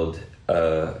going to build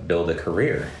a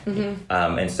career.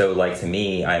 And so, like, to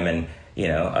me, I'm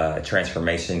a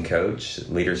transformation coach,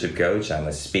 leadership coach. I'm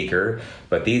a speaker,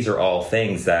 but these are all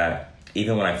things that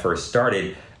even when I first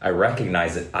started, I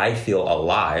recognized that I feel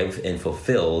alive and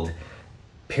fulfilled.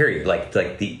 Period. Like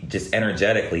just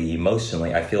energetically,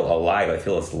 emotionally, I feel alive. I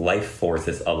feel this life force,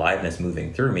 this aliveness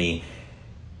moving through me,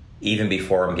 even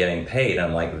before I'm getting paid.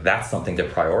 I'm like, that's something to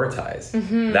prioritize.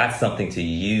 That's something to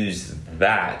use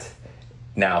that.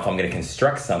 Now, if I'm going to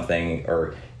construct something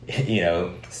or,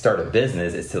 start a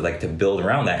business, it's to build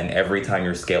around that. And every time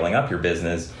you're scaling up your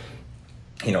business,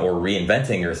 or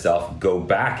reinventing yourself, go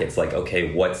back. It's like,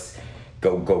 okay,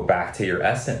 go back to your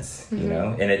essence,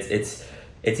 and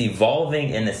it's evolving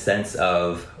in the sense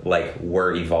of like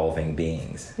we're evolving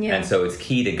beings. And so it's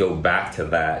key to go back to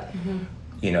that,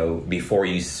 before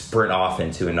you sprint off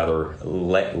into another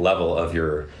level of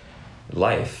your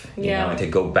life, and to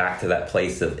go back to that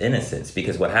place of innocence.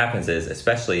 Because what happens is,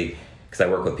 especially because I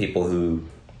work with people who,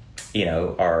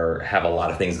 have a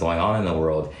lot of things going on in the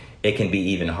world, it can be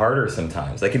even harder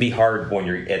sometimes. It can be hard when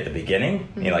you're at the beginning,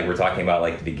 like we're talking about,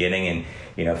 like the beginning and,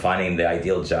 finding the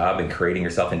ideal job and creating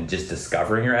yourself and just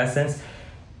discovering your essence.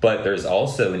 But there's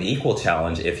also an equal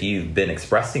challenge if you've been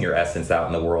expressing your essence out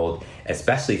in the world,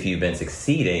 especially if you've been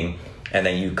succeeding, and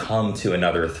then you come to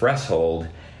another threshold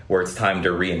where it's time to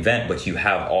reinvent, but you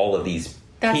have all of these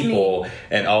people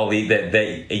and all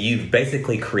that you've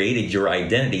basically created your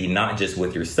identity, not just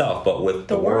with yourself, but with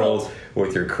the world,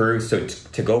 with your crew. So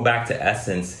to go back to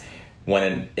essence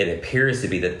when it appears to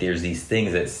be that there's these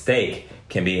things at stake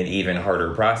can be an even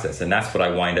harder process. And that's what I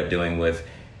wind up doing with,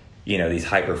 these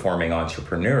high-performing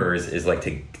entrepreneurs, is like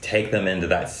to take them into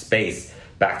that space,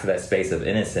 back to that space of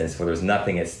innocence where there's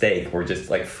nothing at stake. We're just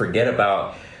like, forget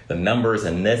about the numbers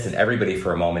and this and everybody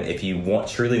for a moment. If you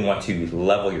truly want to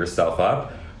level yourself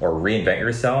up or reinvent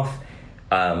yourself,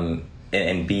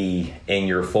 and be in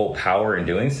your full power in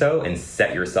doing so and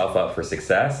set yourself up for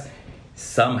success,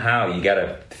 somehow you got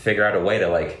to figure out a way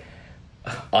to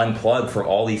unplug from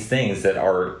all these things that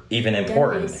are even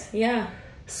important. Yeah.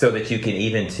 So that you can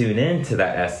even tune into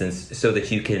that essence, so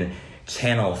that you can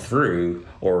channel through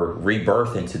or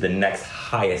rebirth into the next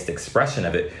highest expression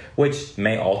of it, which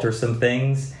may alter some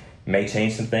things, may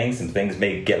change some things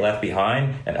may get left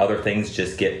behind, and other things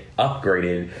just get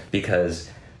upgraded because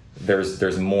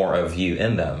there's more of you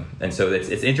in them. And so it's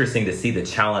interesting to see the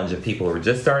challenge of people who are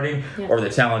just starting, or the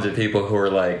challenge of people who are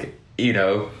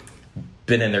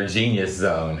been in their genius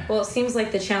zone. Well, it seems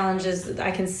like the challenge is,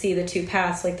 I can see the two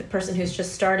paths. Like the person who's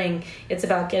just starting, it's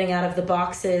about getting out of the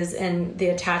boxes and the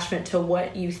attachment to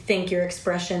what you think your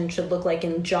expression should look like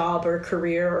in job or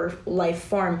career or life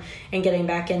form, and getting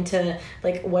back into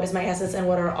what is my essence and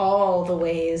what are all the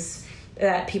ways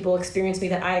that people experience me,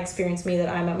 that I experience me, that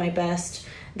I'm at my best,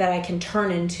 that I can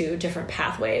turn into different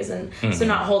pathways. And so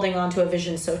not holding on to a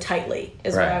vision so tightly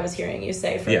is what I was hearing you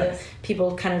say, for the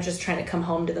people kind of just trying to come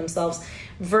home to themselves,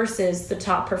 versus the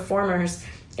top performers.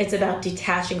 It's about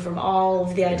detaching from all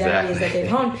of the identities that they've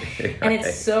honed. And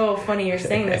it's so funny you're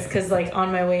saying this, because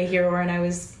on my way here, Oren, I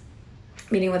was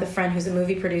meeting with a friend who's a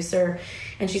movie producer,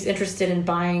 and she's interested in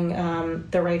buying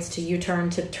the rights to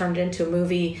U-Turn to turn it into a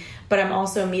movie. But I'm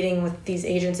also meeting with these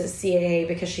agents at CAA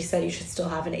because she said you should still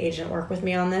have an agent work with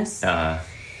me on this.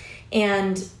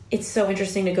 And it's so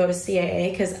interesting to go to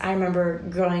CAA, because I remember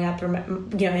growing up, in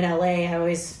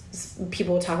LA,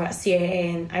 people would talk about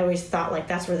CAA, and I always thought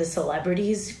that's where the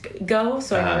celebrities go.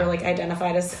 So I never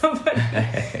identified as somebody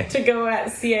to go at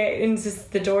CAA, and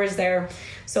just the doors there.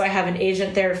 So I have an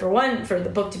agent there for the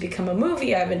book to become a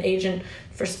movie. I have an agent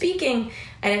for speaking.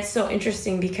 And it's so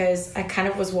interesting because I kind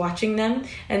of was watching them,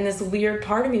 and this weird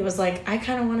part of me was like, I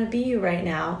kind of want to be you right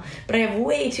now, but I have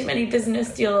way too many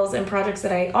business deals and projects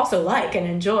that I also like and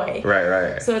enjoy.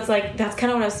 Right. So it's that's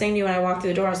kind of what I was saying to you when I walked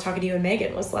through the door. I was talking to you and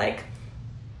Megan, was I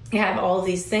have all of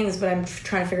these things, but I'm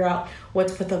trying to figure out what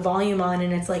to put the volume on.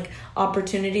 And it's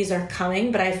opportunities are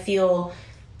coming, but I feel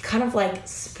kind of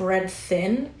spread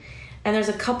thin. And there's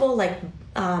a couple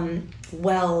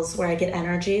wells where I get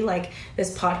energy.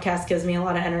 This podcast gives me a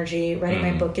lot of energy. Writing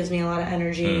my book gives me a lot of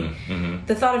energy.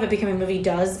 The thought of it becoming a movie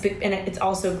does, and it's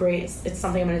also great. It's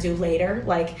something I'm going to do later.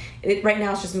 Right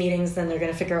now it's just meetings, then they're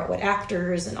going to figure out what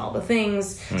actors and all the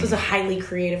things. So it's a highly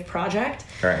creative project.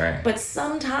 Right. But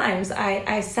sometimes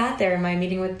I sat there in my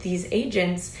meeting with these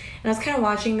agents, and I was kind of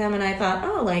watching them, and I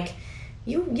thought,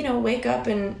 you wake up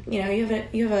and you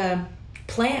have a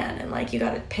plan, and you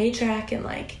got a paycheck, and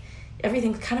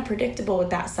everything's kind of predictable with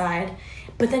that side.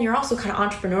 but then you're also kind of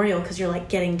entrepreneurial because you're like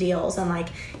getting deals and like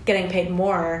getting paid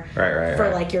more for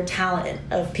like your talent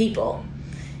of people,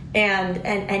 and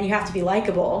you have to be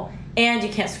likable, and you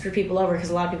can't screw people over because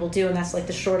a lot of people do, and that's like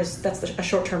a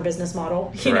short-term business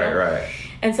model, you know? Right.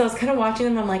 And so I was kind of watching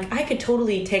them. I'm like, I could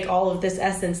totally take all of this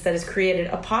essence that has created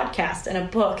a podcast and a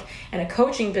book and a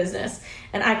coaching business,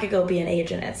 and I could go be an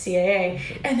agent at CAA.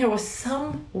 And there was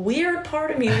some weird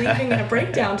part of me leaving in a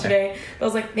breakdown today. I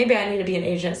was like, maybe I need to be an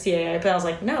agent at CAA. But I was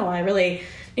like, no, I really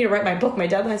need to write my book. My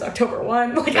deadline's October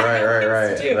 1. Like,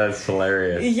 right. That's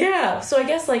hilarious. Yeah. So I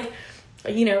guess, like,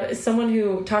 you know, as someone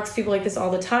who talks to people like this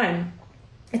all the time,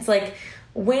 it's like,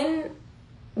 when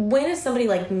is somebody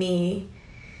like me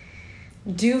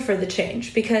due for the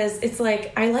change? Because it's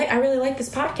like, I really like this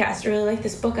podcast, I really like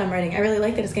this book I'm writing, I really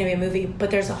like that it's going to be a movie, but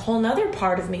there's a whole nother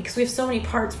part of me, because we have so many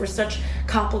parts, we're such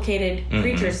complicated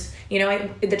creatures, you know.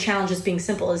 The challenge is being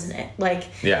simple, isn't it? Like,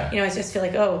 you know, I just feel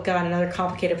like, oh god, another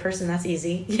complicated person, that's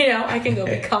easy, you know. I can go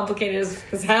be complicated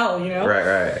as hell, you know.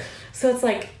 Right. So it's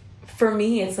like, for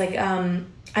me, it's like, I'm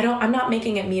not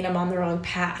making it mean I'm on the wrong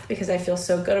path, because I feel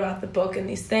so good about the book and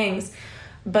these things.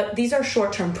 But these are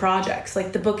short-term projects.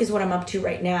 Like, the book is what I'm up to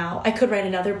right now. I could write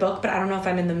another book, but I don't know if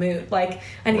I'm in the mood. Like,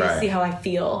 I need to see how I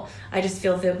feel. I just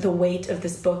feel the weight of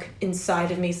this book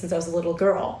inside of me since I was a little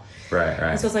girl. Right.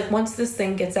 And so it's like, once this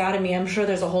thing gets out of me, I'm sure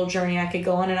there's a whole journey I could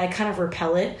go on, and I kind of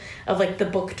repel it, of like the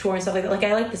book tour and stuff like that. Like,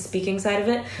 I like the speaking side of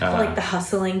it, but like the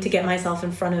hustling to get myself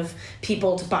in front of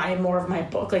people to buy more of my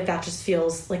book, like that just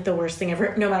feels like the worst thing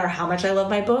ever, no matter how much I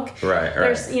love my book. Right.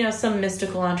 There's, you know, some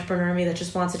mystical entrepreneur in me that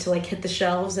just wants it to like hit the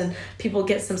shelves and people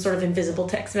get some sort of invisible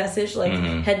text message like,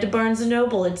 head to Barnes &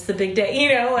 Noble, it's the big day, you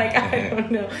know, like, I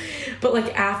don't know. But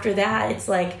like, after that, it's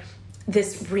like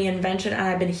this reinvention, and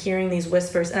I've been hearing these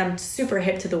whispers, and I'm super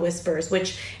hip to the whispers,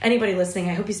 which anybody listening,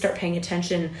 I hope you start paying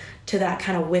attention to that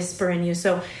kind of whisper in you.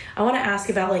 So I want to ask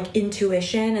about like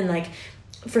intuition, and like,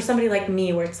 for somebody like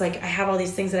me, where it's like, I have all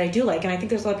these things that I do like, and I think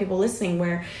there's a lot of people listening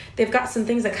where they've got some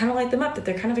things that kind of light them up, that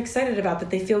they're kind of excited about, that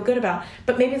they feel good about,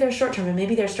 but maybe they're short term, and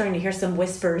maybe they're starting to hear some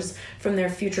whispers from their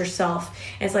future self.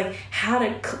 And it's like, how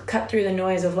to cut through the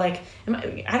noise of like,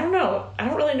 I don't know. I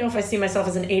don't really know if I see myself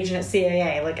as an agent at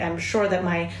CAA. Like, I'm sure that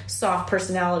my soft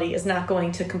personality is not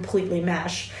going to completely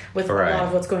mesh with a lot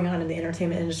of what's going on in the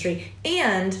entertainment industry,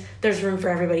 and there's room for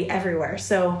everybody everywhere.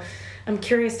 So I'm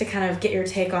curious to kind of get your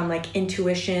take on like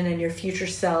intuition and your future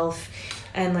self,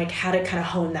 and like how to kind of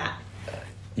hone that.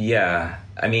 Yeah,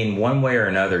 I mean, one way or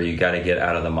another, you got to get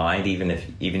out of the mind, even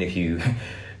if you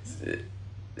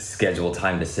schedule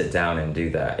time to sit down and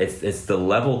do that. It's the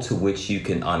level to which you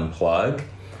can unplug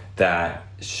that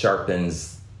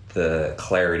sharpens the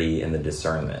clarity and the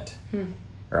discernment,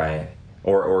 right?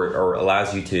 Or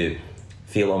allows you to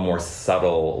feel a more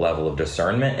subtle level of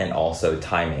discernment and also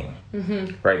timing.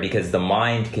 Right? Because the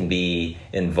mind can be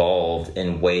involved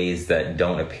in ways that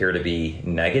don't appear to be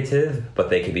negative, but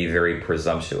they can be very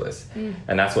presumptuous.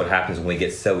 And that's what happens when we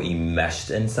get so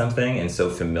enmeshed in something and so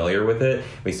familiar with it.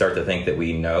 We start to think that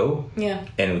we know. Yeah.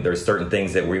 And there's certain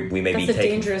things that we may be taking. That's a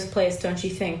dangerous place, don't you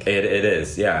think? It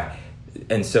is, yeah.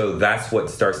 And so that's what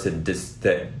starts to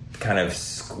that kind of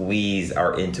squeeze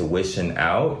our intuition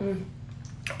out,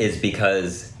 is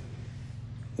because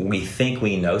we think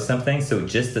we know something. So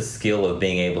just the skill of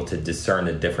being able to discern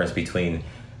the difference between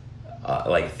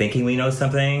like thinking we know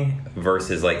something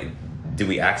versus like, do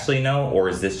we actually know, or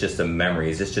is this just a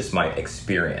memory? Is this just my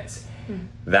experience?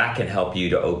 That can help you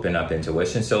to open up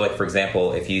intuition. So like, for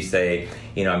example, if you say,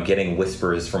 you know, I'm getting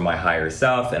whispers from my higher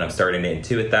self and I'm starting to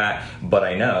intuit that, but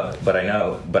I know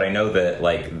that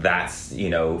like, that's, you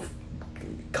know,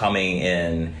 coming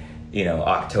in, you know,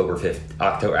 after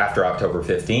October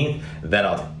 15th,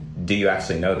 then do you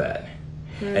actually know that?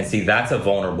 And see, that's a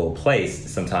vulnerable place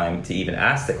sometimes to even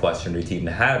ask the question, or to even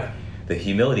have the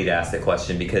humility to ask the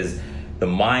question, because the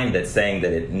mind that's saying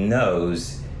that it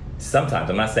knows, sometimes,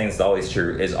 I'm not saying it's always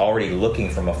true, is already looking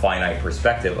from a finite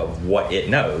perspective of what it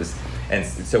knows. And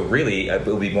so really, it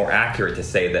would be more accurate to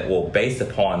say that, well, based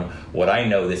upon what I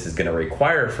know this is going to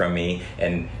require from me,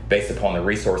 and based upon the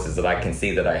resources that I can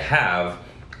see that I have,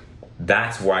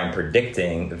 that's where I'm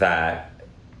predicting that,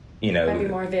 you know, I'll be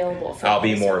more available. I'll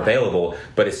be more available.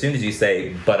 But as soon as you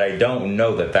say, but I don't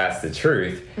know that that's the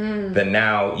truth, then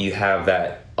now you have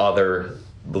that other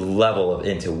level of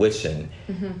intuition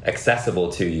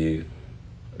accessible to you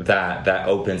that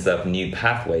opens up new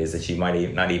pathways that you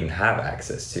might not even have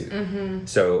access to.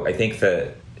 So I think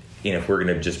that, you know, if we're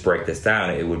going to just break this down,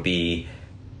 it would be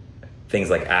things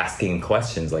like asking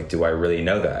questions like, do I really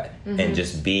know that? And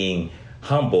just being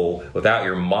humble without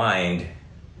your mind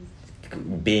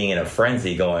being in a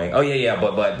frenzy going, oh yeah,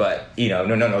 but you know,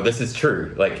 no, this is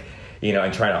true. Like,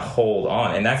 and trying to hold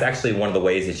on. And that's actually one of the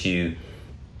ways that you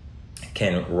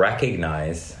can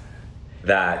recognize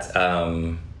that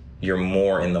you're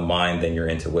more in the mind than your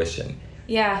intuition.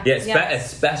 Yeah.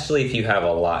 Especially if you have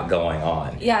a lot going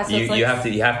on. Yeah. So you have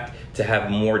to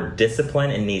have more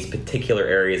discipline in these particular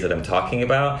areas that I'm talking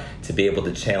about to be able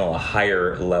to channel a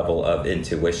higher level of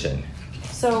intuition.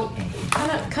 So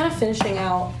kind of finishing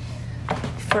out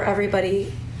for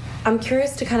everybody, I'm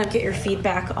curious to kind of get your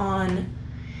feedback on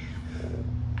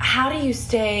how do you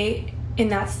stay in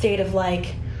that state of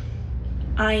like,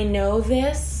 I know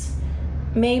this,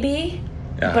 maybe,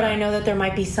 but I know that there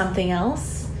might be something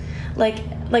else. Like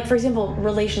for example,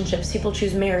 relationships, people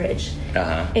choose marriage.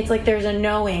 It's like there's a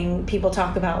knowing people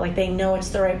talk about, like they know it's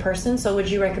the right person. So would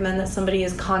you recommend that somebody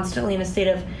is constantly in a state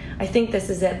of, I think this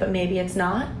is it, but maybe it's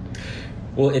not?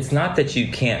 Well, it's not that you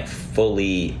can't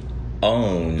fully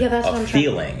own a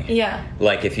feeling.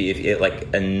 Like if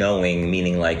like a knowing,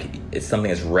 meaning like it's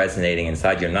something that's resonating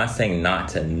inside you. I'm not saying not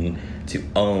to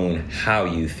own how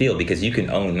you feel, because you can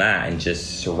own that and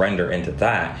just surrender into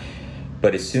that.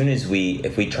 But as soon as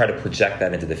if we try to project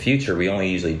that into the future, we only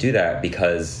usually do that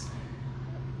because,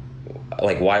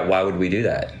 like, why would we do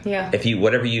that? If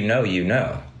whatever you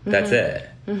know, that's it.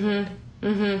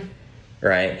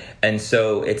 Right? And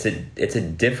so it's a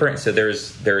different, so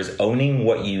there's owning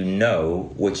what you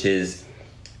know, which is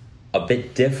a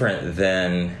bit different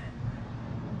than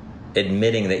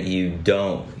admitting that you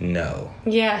don't know.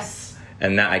 Yes.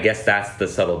 And that, I guess that's the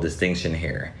subtle distinction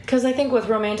here. Because I think with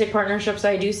romantic partnerships,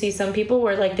 I do see some people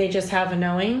where like they just have a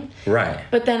knowing. Right.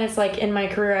 But then it's like in my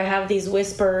career, I have these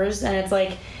whispers, and it's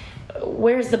like,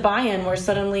 where's the buy-in where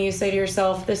suddenly you say to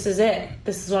yourself, this is it.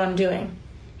 This is what I'm doing.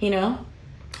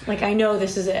 Like, I know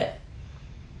this is it.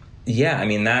 Yeah, I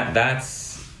mean,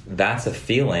 that's a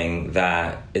feeling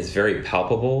that is very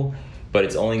palpable, but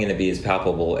it's only going to be as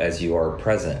palpable as you are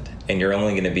present. And you're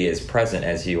only going to be as present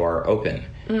as you are open.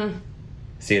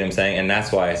 See what I'm saying? And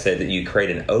that's why I said that you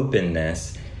create an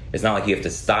openness. It's not like you have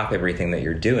to stop everything that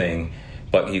you're doing,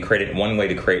 but you create it. One way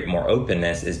to create more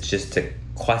openness is just to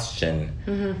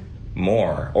question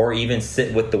more, or even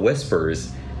sit with the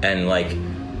whispers and like,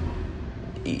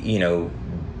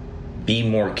 be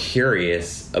more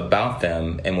curious about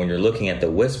them. And when you're looking at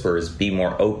the whispers, be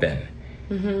more open.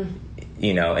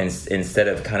 Instead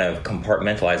of kind of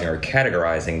compartmentalizing or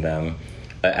categorizing them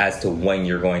as to when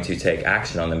you're going to take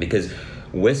action on them. Because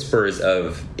whispers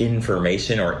of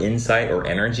information or insight or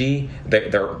energy,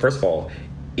 they're first of all,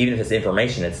 even if it's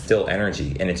information, it's still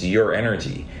energy, and it's your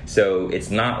energy. So it's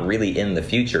not really in the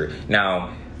future.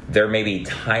 Now, there may be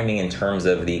timing in terms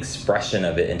of the expression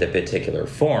of it into particular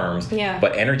forms,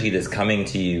 but energy that's coming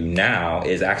to you now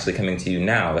is actually coming to you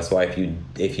now. That's why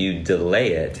if you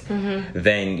delay it,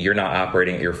 then you're not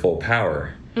operating at your full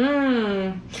power.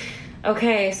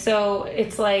 Okay, so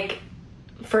it's like,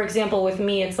 for example, with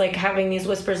me, it's like having these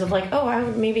whispers of like, oh, I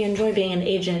would maybe enjoy being an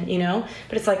agent,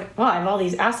 But it's like, well, I have all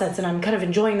these assets and I'm kind of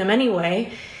enjoying them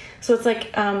anyway. So it's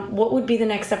like, what would be the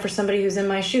next step for somebody who's in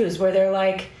my shoes, where they're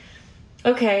like,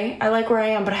 okay, I like where I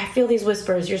am, but I feel these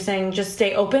whispers. You're saying just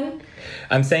stay open?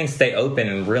 I'm saying stay open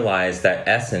and realize that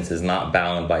essence is not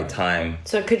bound by time.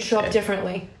 So it could show up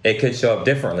differently. It could show up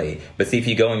differently. But see, if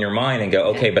you go in your mind and go,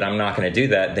 okay, but I'm not going to do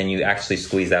that, then you actually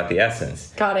squeeze out the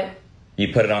essence. Got it.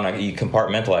 You put it you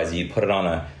compartmentalize it, you put it on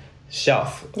a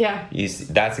shelf. Yeah.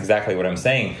 That's exactly what I'm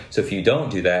saying. So if you don't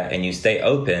do that and you stay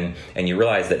open and you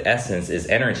realize that essence is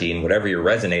energy, and whatever you're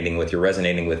resonating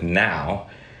with now,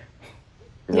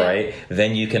 right?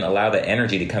 Then you can allow the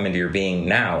energy to come into your being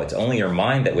now. It's only your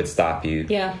mind that would stop you.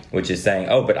 Which is saying,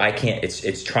 oh, but I can't.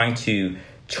 It's trying to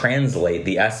translate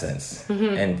the essence.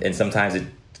 And sometimes it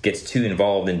gets too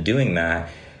involved in doing that,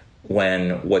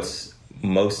 when what's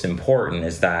most important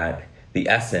is that the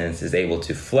essence is able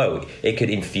to float. It could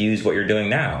infuse what you're doing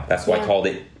now. That's why I called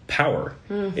it power.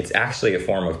 It's actually a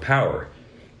form of power.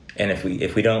 And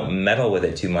if we don't meddle with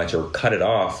it too much or cut it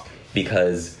off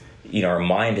because our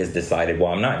mind has decided,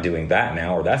 well, I'm not doing that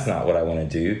now, or that's not what I want to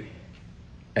do,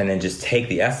 and then just take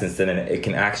the essence, then it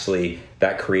can actually,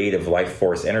 that creative life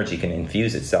force energy can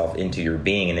infuse itself into your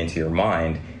being and into your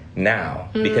mind now,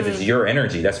 because it's your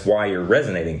energy. That's why you're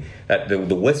resonating. That the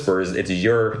whispers, it's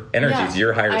your energy, it's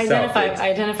your higher self. I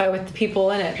identify with the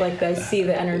people in it, like I see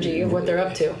the energy of what they're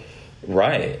up to.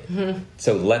 Right.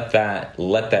 So let that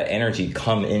energy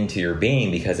come into your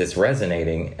being because it's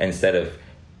resonating, instead of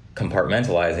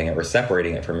compartmentalizing it or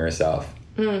separating it from yourself.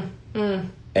 And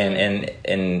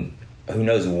who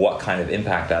knows what kind of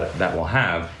impact that will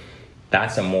have.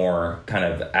 That's a more kind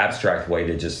of abstract way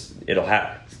to just, it'll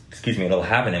have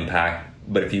an impact,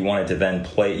 But if you wanted to then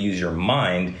use your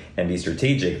mind and be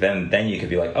strategic, then you could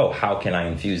be like, oh, how can I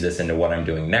infuse this into what I'm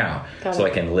doing now? So I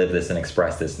can live this and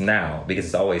express this now, because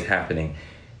it's always happening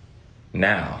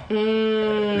now.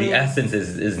 The essence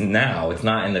is now. It's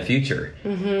not in the future.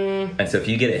 And so if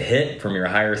you get a hit from your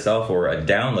higher self or a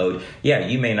download,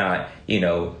 you may not,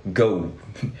 go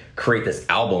create this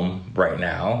album right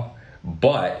now,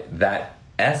 but that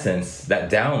essence,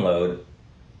 that download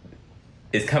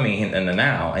is coming in the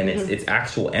now, and it's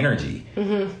actual energy.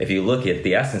 If you look at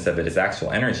the essence of it, it's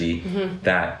actual energy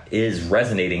that is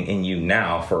resonating in you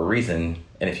now for a reason.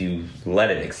 And if you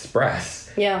let it express,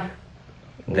 then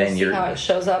see how it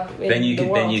shows up in the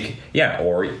world.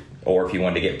 Or if you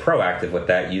wanted to get proactive with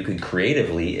that, you could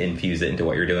creatively infuse it into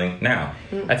what you're doing now.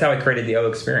 That's how I created the O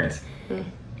experience.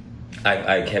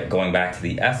 I kept going back to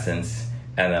the essence,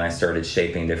 and then I started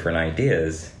shaping different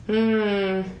ideas.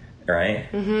 Right?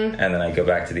 And then I go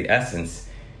back to the essence,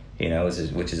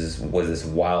 which was this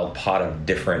wild pot of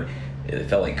different. It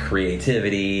felt like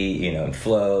creativity, and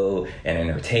flow and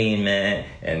entertainment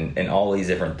and all these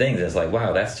different things. It's like,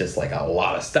 wow, that's just like a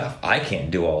lot of stuff. I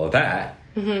can't do all of that.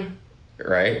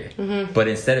 Right? But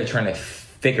instead of trying to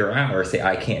figure out or say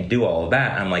I can't do all of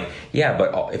that, I'm like,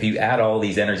 but if you add all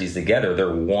these energies together,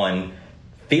 they're one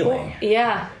feeling.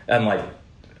 I'm like,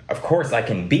 of course I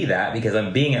can be that, because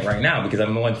I'm being it right now, because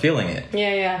I'm the one feeling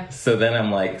it. So then I'm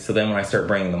like, when I start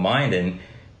bringing the mind in,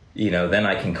 then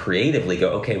I can creatively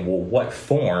go, okay, well, what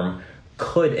form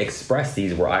could express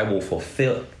these where I will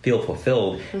feel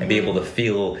fulfilled and be able to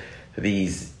feel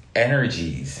these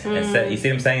energies. Instead, you see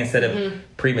what I'm saying? Instead of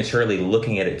prematurely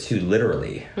looking at it too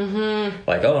literally.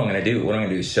 Like, oh, what I'm going to do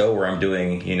is a show where I'm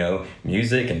doing,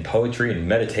 music and poetry and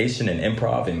meditation and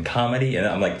improv and comedy. And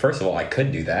I'm like, first of all, I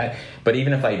could do that. But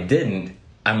even if I didn't,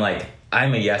 I'm like,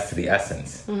 I'm a yes to the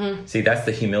essence. See, that's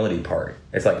the humility part.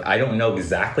 It's like, I don't know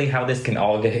exactly how this can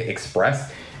all get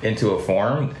expressed into a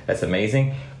form that's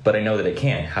amazing, but I know that it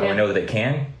can. How do I know that it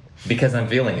can? Because I'm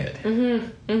feeling it.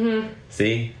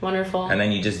 See? Wonderful. And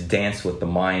then you just dance with the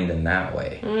mind in that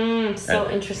way.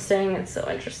 Interesting. It's so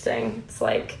interesting. It's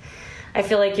like, I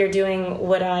feel like you're doing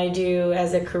what I do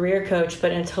as a career coach,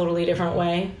 but in a totally different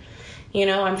way.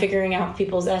 I'm figuring out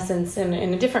people's essence in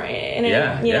a different...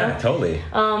 totally.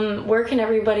 Where can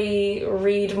everybody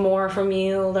read more from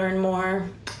you, learn more?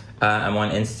 I'm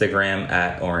on Instagram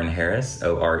at Oren Harris,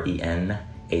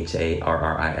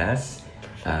 OrenHarris.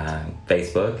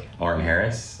 Facebook, Oren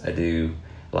Harris. I do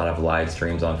a lot of live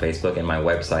streams on Facebook, and my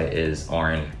website is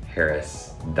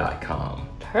orenharris.com.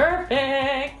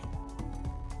 Perfect.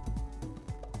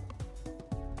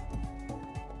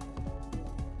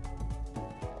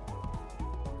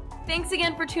 Thanks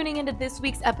again for tuning into this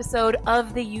week's episode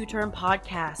of the U-Turn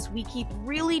Podcast. We keep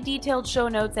really detailed show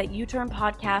notes at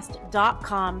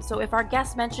uturnpodcast.com. So if our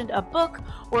guest mentioned a book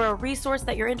or a resource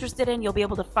that you're interested in, you'll be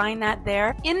able to find that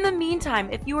there. In the meantime,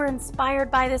 if you were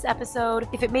inspired by this episode,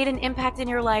 if it made an impact in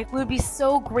your life, we would be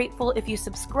so grateful if you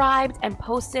subscribed and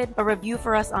posted a review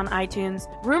for us on iTunes.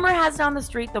 Rumor has it on the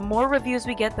street, the more reviews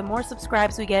we get, the more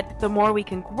subscribes we get, the more we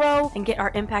can grow and get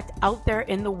our impact out there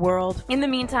in the world. In the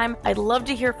meantime, I'd love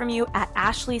to hear from you at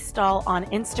Ashley Stahl on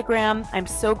Instagram. I'm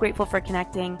so grateful for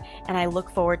connecting, and I look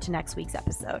forward to next week's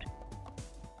episode.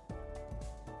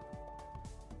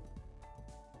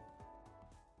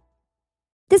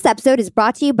 This episode is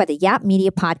brought to you by the Yap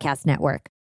Media Podcast Network.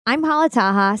 I'm Hala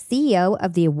Taha, CEO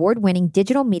of the award-winning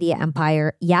digital media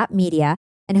empire, Yap Media,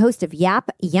 and host of Yap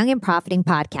Young and Profiting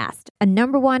Podcast, a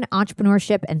 #1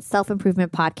 entrepreneurship and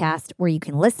self-improvement podcast where you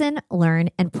can listen, learn,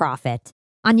 and profit.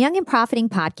 On Young and Profiting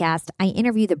Podcast, I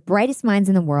interview the brightest minds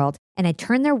in the world, and I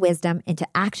turn their wisdom into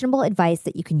actionable advice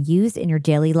that you can use in your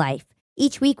daily life.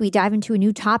 Each week, we dive into a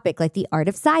new topic like the art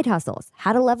of side hustles,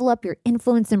 how to level up your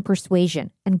influence and persuasion,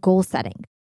 and goal setting.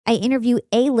 I interview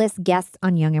A-list guests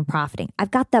on Young and Profiting. I've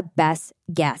got the best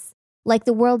guests, like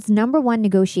the world's #1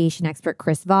 negotiation expert,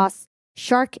 Chris Voss,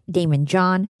 Shark Damon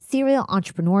John, serial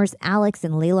entrepreneurs Alex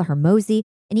and Layla Hermosi,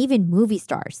 and even movie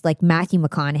stars like Matthew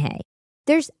McConaughey.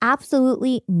 There's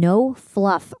absolutely no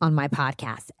fluff on my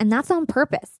podcast, and that's on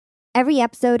purpose. Every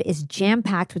episode is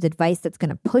jam-packed with advice that's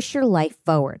going to push your life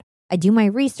forward. I do my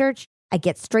research, I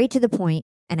get straight to the point,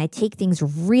 and I take things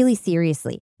really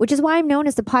seriously, which is why I'm known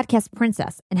as the podcast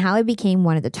princess and how I became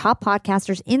one of the top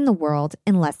podcasters in the world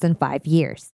in less than 5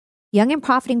 years. Young and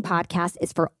Profiting Podcast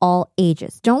is for all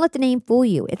ages. Don't let the name fool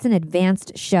you. It's an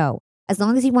advanced show. As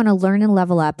long as you want to learn and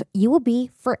level up, you will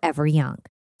be forever young.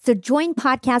 So join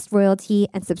podcast royalty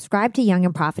and subscribe to Young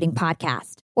and Profiting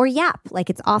Podcast, or YAP, like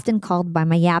it's often called by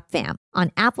my YAP fam,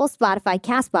 on Apple, Spotify,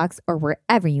 CastBox, or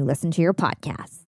wherever you listen to your podcasts.